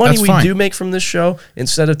 The money That's we fine. do make from this show,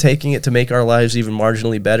 instead of taking it to make our lives even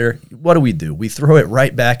marginally better, what do? We throw it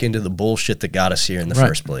right back into the bullshit that got us here in the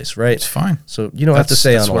first place, right? It's fine. So you don't have to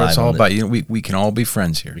say that's unalive. what it's all on about. You know, we can all be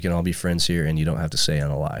friends here. We can all be friends here, and you don't have to say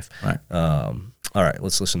unalive. Right. All right,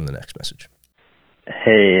 let's listen to the next message.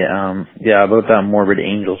 Hey, about that Morbid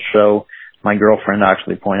Angel show, my girlfriend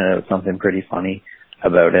actually pointed out something pretty funny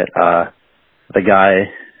about it. The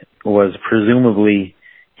guy was presumably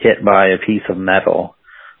hit by a piece of metal,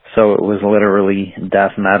 so it was literally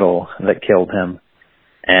death metal that killed him,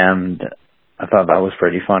 and I thought that was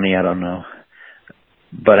pretty funny. I don't know.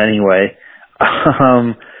 But anyway,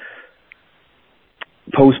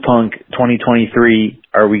 post-punk 2023,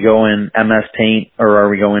 are we going MS Paint or are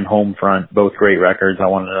we going Homefront? Both great records. I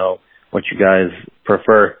want to know what you guys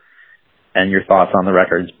prefer and your thoughts on the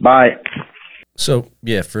records. Bye. So,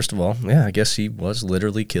 first of all, I guess he was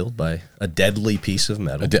literally killed by a deadly piece of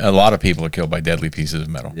metal. A lot of people are killed by deadly pieces of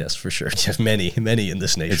metal. Yes, for sure. Yes, many in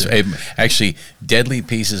this nation. Actually, deadly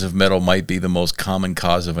pieces of metal might be the most common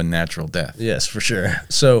cause of a natural death. Yes, for sure.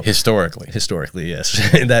 So Historically, yes.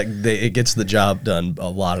 It gets the job done a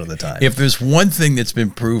lot of the time. if there's one thing that's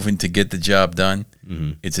been proven to get the job done,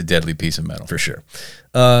 it's a deadly piece of metal. For sure.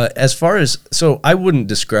 As far as, I wouldn't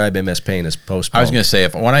describe MS Paint as post-punk. I was going to say,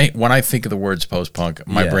 when I think of the words post-punk,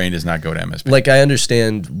 my brain does not go to MS Paint. Like, I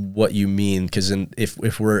understand what you mean, because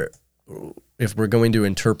if we're going to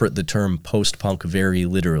interpret the term post-punk very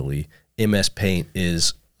literally, MS Paint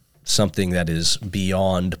is something that is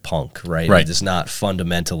beyond punk, right? It is not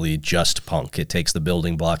fundamentally just punk. It takes the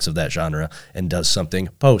building blocks of that genre and does something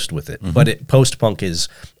post with it. But post-punk is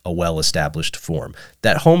a well-established form.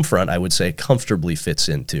 That Homefront, I would say, comfortably fits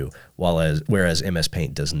into, whereas MS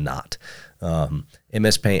Paint does not.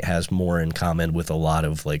 MS Paint has more in common with a lot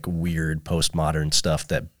of like weird postmodern stuff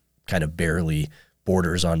that kind of barely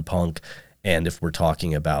borders on punk. And if we're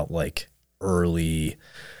talking about like early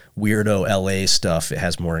weirdo LA stuff, it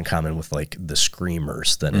has more in common with like the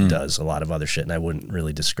Screamers than it does a lot of other shit. And I wouldn't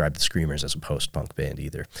really describe the Screamers as a post-punk band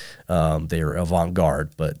either. They are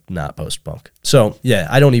avant-garde, but not post-punk. So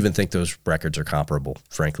I don't even think those records are comparable,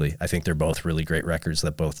 frankly. I think they're both really great records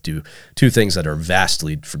that both do two things that are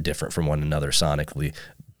vastly different from one another sonically.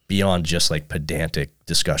 Beyond just like pedantic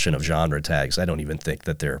discussion of genre tags, I don't even think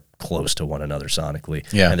that they're close to one another sonically.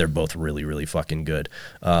 And they're both really, really fucking good.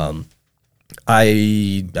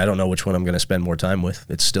 I don't know which one I'm going to spend more time with.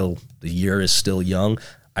 The year is still young.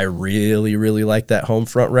 I really, really like that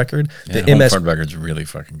Homefront record. The Homefront record's really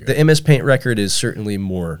fucking good. The MS Paint record is certainly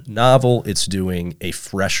more novel. It's doing a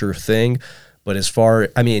fresher thing. But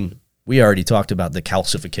we already talked about the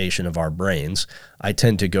calcification of our brains. I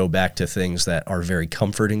tend to go back to things that are very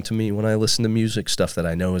comforting to me when I listen to music, stuff that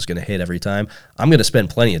I know is going to hit every time. I'm going to spend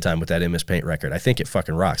plenty of time with that MS Paint record. I think it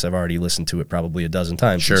fucking rocks. I've already listened to it probably a dozen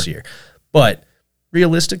times this year. But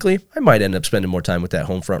realistically, I might end up spending more time with that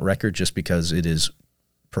Homefront record just because it is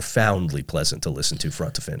profoundly pleasant to listen to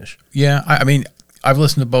front to finish. Yeah, I mean, I've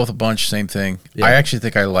listened to both a bunch. Same thing. Yeah. I actually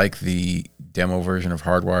think I like the demo version of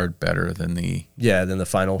Hardwired better than the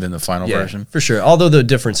final version. for sure. Although the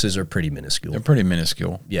differences are pretty minuscule. They're pretty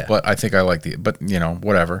minuscule. Yeah. But I think I like but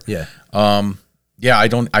whatever. Yeah. Yeah, I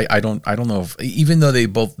don't know if, even though they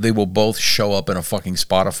will both show up in a fucking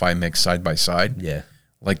Spotify mix side by side. Yeah.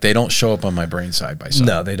 Like they don't show up on my brain side by side.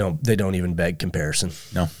 No, they don't. They don't even beg comparison.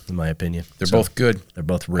 No, in my opinion, they're both good. They're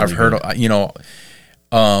both really. I've heard,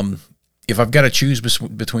 good. If I've got to choose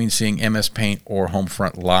between seeing MS Paint or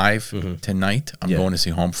Homefront live tonight, I'm going to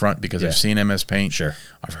see Homefront because I've seen MS Paint. Sure,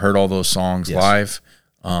 I've heard all those songs live.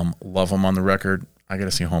 Love them on the record. I got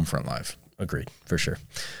to see Homefront live. Agreed, for sure.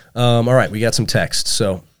 All right, we got some text.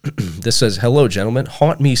 So this says, "Hello, gentlemen.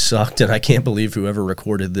 Haunt Me sucked, and I can't believe whoever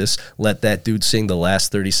recorded this let that dude sing the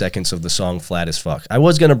last 30 seconds of the song flat as fuck. I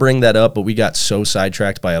was going to bring that up, but we got so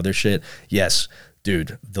sidetracked by other shit. Yes,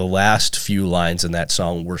 dude, the last few lines in that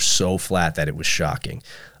song were so flat that it was shocking.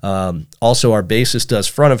 Also, our bassist does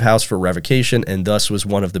front of house for Revocation, and thus was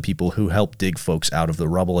one of the people who helped dig folks out of the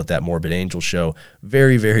rubble at that Morbid Angel show.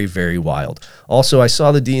 Very, very, very wild. Also, I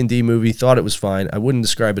saw the D&D movie, thought it was fine. I wouldn't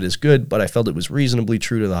describe it as good, but I felt it was reasonably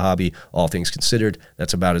true to the hobby. All things considered,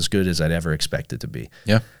 that's about as good as I'd ever expect it to be."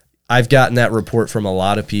 Yeah. I've gotten that report from a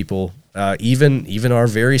lot of people. Even our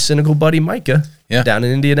very cynical buddy Micah down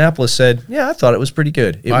in Indianapolis said, "Yeah, I thought it was pretty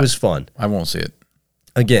good. It was fun." I won't see it.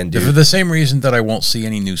 Again, dude. For the same reason that I won't see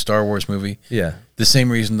any new Star Wars movie. Yeah. The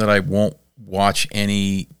same reason that I won't watch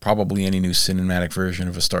probably any new cinematic version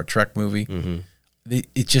of a Star Trek movie. Mm-hmm.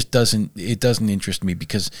 It just doesn't interest me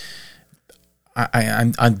because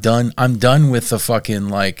I'm done. I'm done with the fucking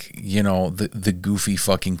the goofy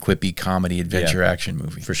fucking quippy comedy adventure action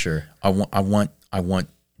movie. For sure. I want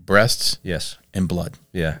breasts. Yes. And blood.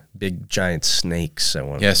 Yeah. Big giant snakes. I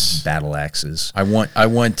want battle axes. I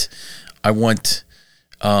want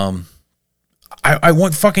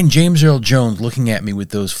fucking James Earl Jones looking at me with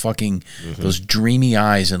those fucking those dreamy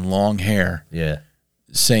eyes and long hair. Yeah.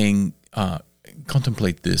 Saying,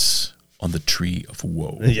 "Contemplate this on the tree of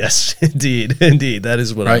woe." Yes, indeed. That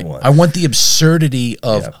is what I want. I want the absurdity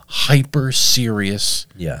of hyper serious,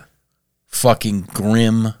 fucking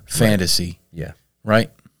grim fantasy. Yeah.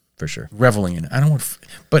 Right? For sure. Reveling in it. I don't want,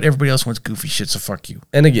 but everybody else wants goofy shit, so fuck you.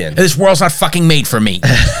 And again, this world's not fucking made for me.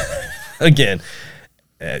 Again,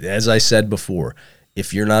 as I said before,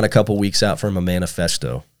 if you're not a couple weeks out from a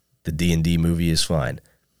manifesto, the D&D movie is fine.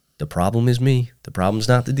 The problem is me. The problem's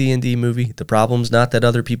not the D&D movie. The problem's not that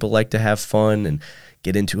other people like to have fun and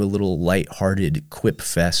get into a little lighthearted quip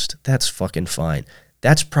fest. That's fucking fine.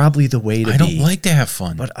 That's probably the way to be. I don't like to have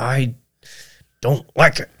fun. But I don't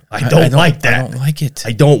like it. I don't like that. I don't like it.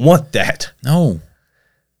 I don't want that. No.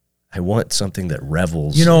 I want something that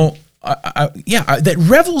revels. That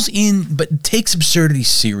revels in, but takes absurdity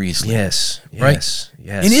seriously. Yes. Right?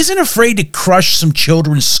 Yes. And isn't afraid to crush some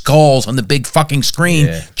children's skulls on the big fucking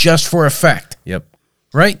screen just for effect. Yep.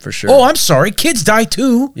 Right? For sure. Oh, I'm sorry. Kids die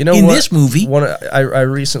too in this movie. I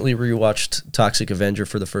recently rewatched Toxic Avenger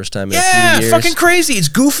for the first time in a few years. Fucking crazy. It's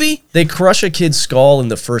goofy. They crush a kid's skull in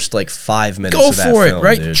the first 5 minutes Go of that for film, it,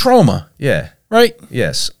 right? dude. Trauma. Yeah. Right?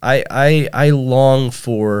 Yes. I long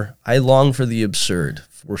for the absurd,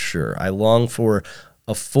 for sure. I long for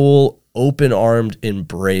a full open-armed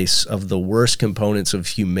embrace of the worst components of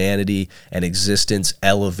humanity and existence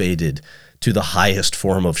elevated to the highest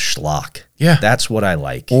form of schlock. Yeah. That's what I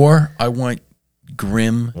like. Or I want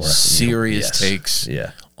grim, serious takes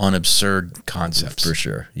on absurd concepts. For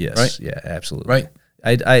sure. Yes. Right? Yeah, absolutely. Right?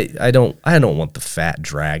 I don't want the fat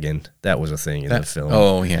dragon. That was a thing in the film.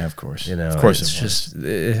 Oh yeah, of course. Of course it's it was. just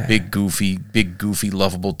big goofy,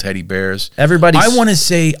 lovable teddy bears. Everybody's. I want to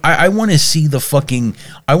say I want to see the fucking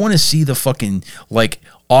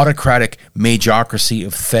autocratic majocracy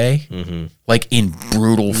of Thay, in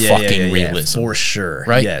brutal fucking realism. For sure.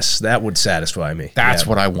 Right? Yes, that would satisfy me. That's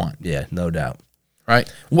what I want. Yeah, no doubt. Right?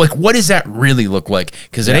 What does that really look like?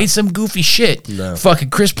 Because it ain't some goofy shit. No. Fucking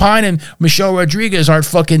Chris Pine and Michelle Rodriguez aren't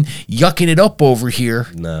fucking yucking it up over here.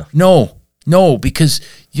 No, because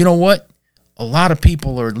you know what? A lot of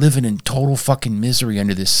people are living in total fucking misery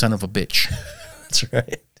under this son of a bitch. That's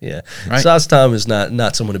right. Yeah. Right? Sauce Tom is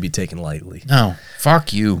not someone to be taken lightly. No.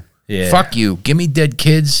 Fuck you. Yeah. Fuck you. Give me dead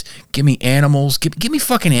kids. Give me animals. Give me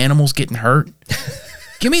fucking animals getting hurt.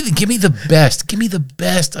 Give me the best. Give me the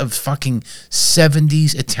best of fucking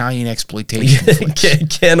 70s Italian exploitation flicks.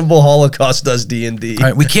 Cannibal Holocaust does D&D. All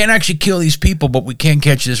right, we can't actually kill these people, but we can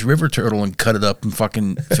catch this river turtle and cut it up and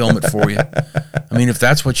fucking film it for you. I mean, if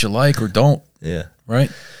that's what you like or don't. Yeah.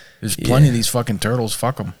 Right? There's plenty of these fucking turtles.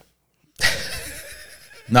 Fuck them.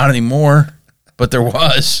 Not anymore, but there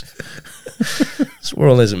was. This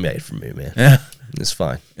world isn't made for me, man. Yeah. It's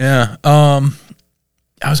fine. Yeah.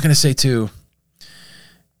 I was gonna say too.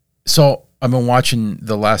 So I've been watching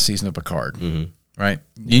the last season of Picard. Right,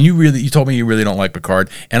 and you told me you really don't like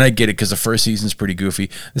Picard, and I get it because the first season's pretty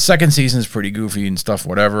goofy, the second season's pretty goofy and stuff,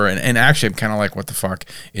 whatever. And actually, I'm kind of like, what the fuck?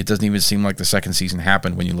 It doesn't even seem like the second season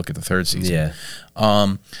happened when you look at the third season. Yeah,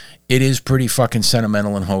 it is pretty fucking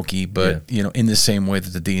sentimental and hokey, but in the same way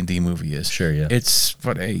that the D&D movie is. Sure, yeah.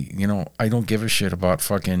 But hey, I don't give a shit about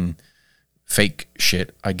fucking fake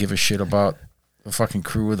shit. I give a shit about the fucking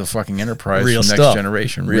crew of the fucking Enterprise, Real from stuff. Next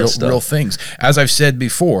Generation, Real stuff. real things. As I've said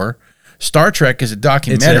before, Star Trek is a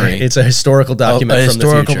documentary. It's a historical document a from the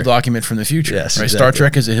historical future. document from the future. Yes, right? exactly. Star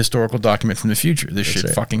Trek is a historical document from the future. This shit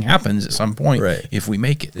right. fucking happens at some point if we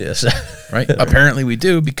make it. Yes. Right? Apparently we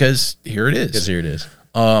do, because here it is. Because here it is.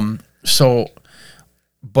 I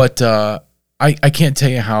can't tell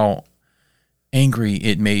you how angry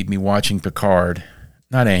it made me watching Picard.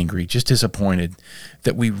 Not angry, just disappointed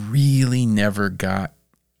that we really never got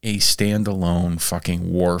a standalone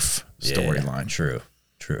fucking Worf storyline. True.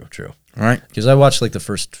 Right? Because I watched like the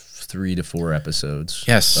first 3 to 4 episodes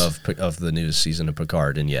Yes. of the newest season of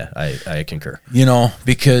Picard, and I concur.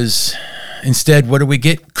 Because instead, what do we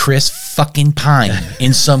get? Chris fucking Pine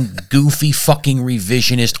in some goofy fucking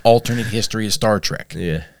revisionist alternate history of Star Trek.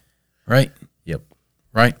 Yeah. Right? Yep.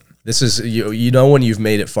 Right? This is when you've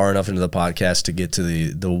made it far enough into the podcast to get to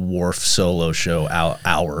the Worf solo show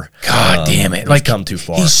hour. God damn it! Like, come too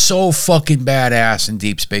far. He's so fucking badass in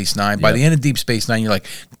Deep Space Nine. By the end of Deep Space Nine, you're like,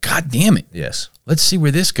 God damn it! Yes, let's see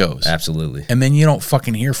where this goes. Absolutely. And then you don't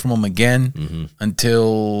fucking hear from him again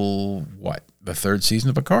until what? The third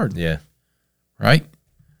season of Picard. Yeah. Right.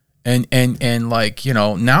 And like,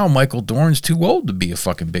 now Michael Dorn's too old to be a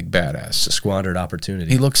fucking big badass. It's a squandered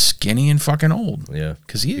opportunity. He looks skinny and fucking old. Yeah.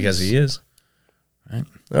 Because he is. Right.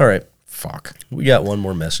 All right. Fuck. We got one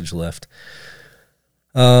more message left.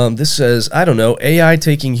 This says, I don't know, AI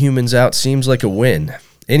taking humans out seems like a win.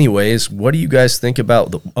 Anyways, what do you guys think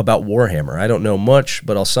about Warhammer? I don't know much,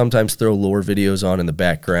 but I'll sometimes throw lore videos on in the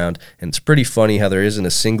background, and it's pretty funny how there isn't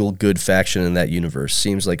a single good faction in that universe.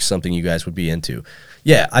 Seems like something you guys would be into.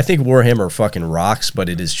 Yeah, I think Warhammer fucking rocks, but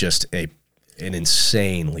it is just an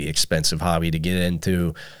insanely expensive hobby to get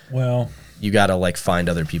into. Well, you got to like find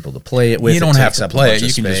other people to play it with. You don't have to play it. You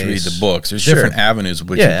You can just read the books. There's different avenues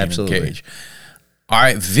with which you can engage.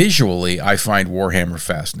 I find Warhammer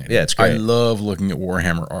fascinating. Yeah, it's great. I love looking at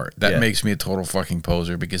Warhammer art. That makes me a total fucking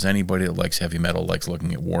poser, because anybody that likes heavy metal likes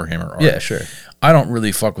looking at Warhammer art. Yeah, sure. I don't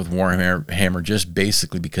really fuck with Warhammer just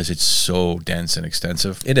basically because it's so dense and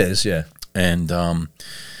extensive. It is, yeah. And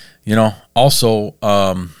also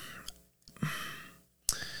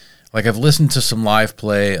like I've listened to some live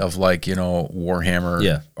play of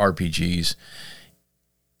Warhammer RPGs.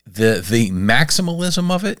 The maximalism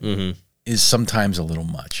of it is sometimes a little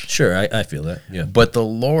much. Sure, I feel that. Yeah. But the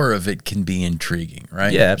lore of it can be intriguing,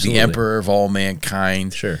 right? Yeah, absolutely. The Emperor of all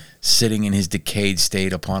mankind, Sure, sitting in his decayed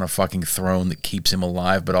state upon a fucking throne that keeps him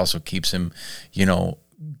alive, but also keeps him,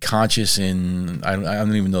 conscious in, I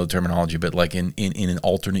don't even know the terminology, but like in an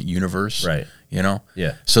alternate universe, right?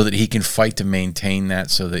 Yeah. So that he can fight to maintain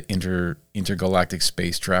that, so that intergalactic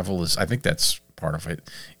space travel is, I think that's part of it,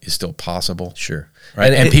 is still possible. Sure.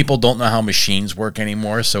 Right. And people don't know how machines work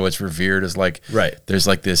anymore, so it's revered as like, there's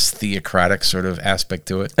like this theocratic sort of aspect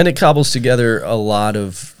to it. And it cobbles together a lot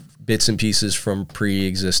of bits and pieces from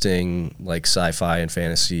pre-existing like sci-fi and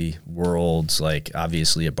fantasy worlds. Like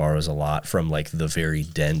obviously it borrows a lot from like the very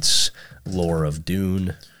dense lore of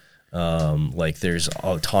Dune. Like there's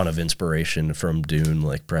a ton of inspiration from Dune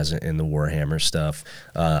like present in the Warhammer stuff.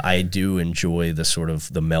 I do enjoy the sort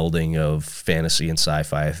of the melding of fantasy and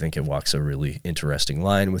sci-fi. I think it walks a really interesting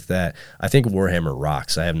line with that. I think Warhammer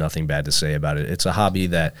rocks. I have nothing bad to say about it. It's a hobby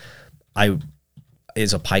that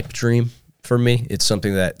is a pipe dream for me. It's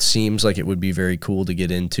something that seems like it would be very cool to get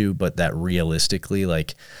into, but that realistically,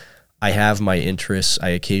 like, I have my interests. I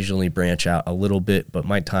occasionally branch out a little bit, but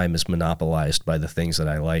my time is monopolized by the things that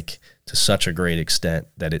I like to such a great extent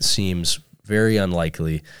that it seems very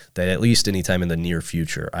unlikely that at least anytime in the near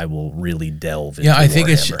future I will really delve into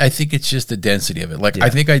Warhammer. I think it's just the density of it. Like I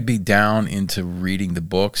think I'd be down into reading the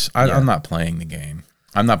books. I'm not playing the game.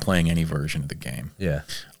 I'm not playing any version of the game. Yeah.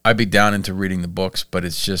 I'd be down into reading the books, but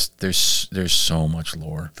it's just there's so much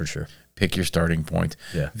lore. For sure. Pick your starting point.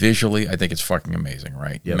 Yeah. Visually, I think it's fucking amazing,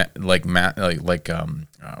 right? Yep. What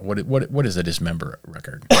is a Dismember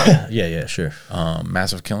record? Yeah, sure.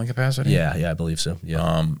 Massive killing capacity? Yeah, I believe so.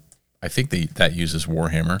 Yeah. I think that uses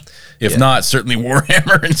Warhammer. If not, certainly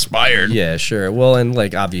Warhammer inspired. Yeah, sure. Well, and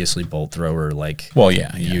like obviously Bolt Thrower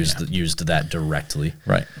used that directly.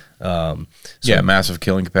 Right. Massive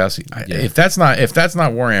killing capacity. If that's not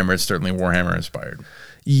Warhammer, it's certainly Warhammer inspired.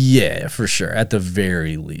 Yeah, for sure. At the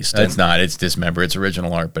very least. It's not. It's Dismember. It's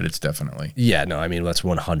original art, but it's definitely. Yeah, no, I mean, that's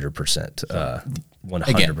 100%. 100%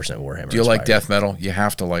 Warhammer. Do you like death metal? You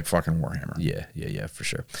have to like fucking Warhammer. Yeah, for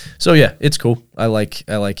sure. So yeah, it's cool. I like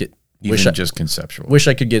it. Just conceptual. Wish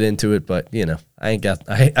I could get into it, but I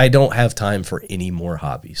don't have time for any more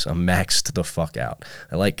hobbies. I'm maxed the fuck out.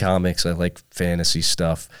 I like comics. I like fantasy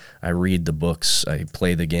stuff. I read the books. I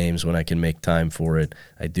play the games when I can make time for it.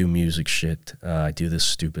 I do music shit. I do this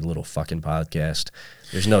stupid little fucking podcast.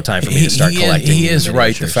 There's no time for me to start collecting. He is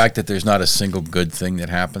right. The fact that there's not a single good thing that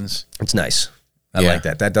happens. It's nice. I like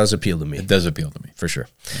that. That does appeal to me. It does appeal to me. For sure.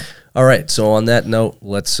 Yeah. All right. So on that note,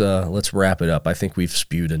 let's wrap it up. I think we've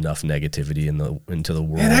spewed enough negativity into the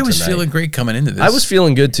world. And I was feeling great coming into this. I was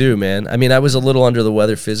feeling good too, man. I mean, I was a little under the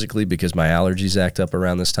weather physically because my allergies act up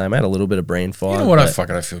around this time. I had a little bit of brain fog. You know what?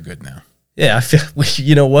 I feel good now. Yeah, I feel.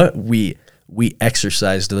 You know what? We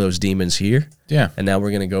exercised those demons here. Yeah. And now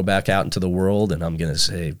we're going to go back out into the world, and I'm going to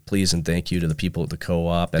say please and thank you to the people at the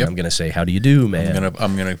co-op, and I'm going to say how do you do, man?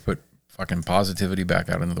 I'm gonna put fucking positivity back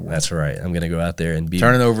out into the world. That's right. I'm going to go out there and be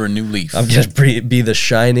turning over a new leaf. I'm going to be the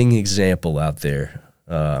shining example out there.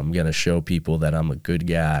 I'm going to show people that I'm a good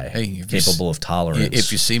guy, capable of tolerance.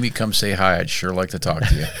 If you see me, come say hi. I'd sure like to talk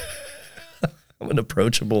to you. I'm an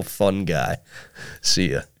approachable, fun guy.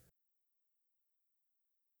 See ya.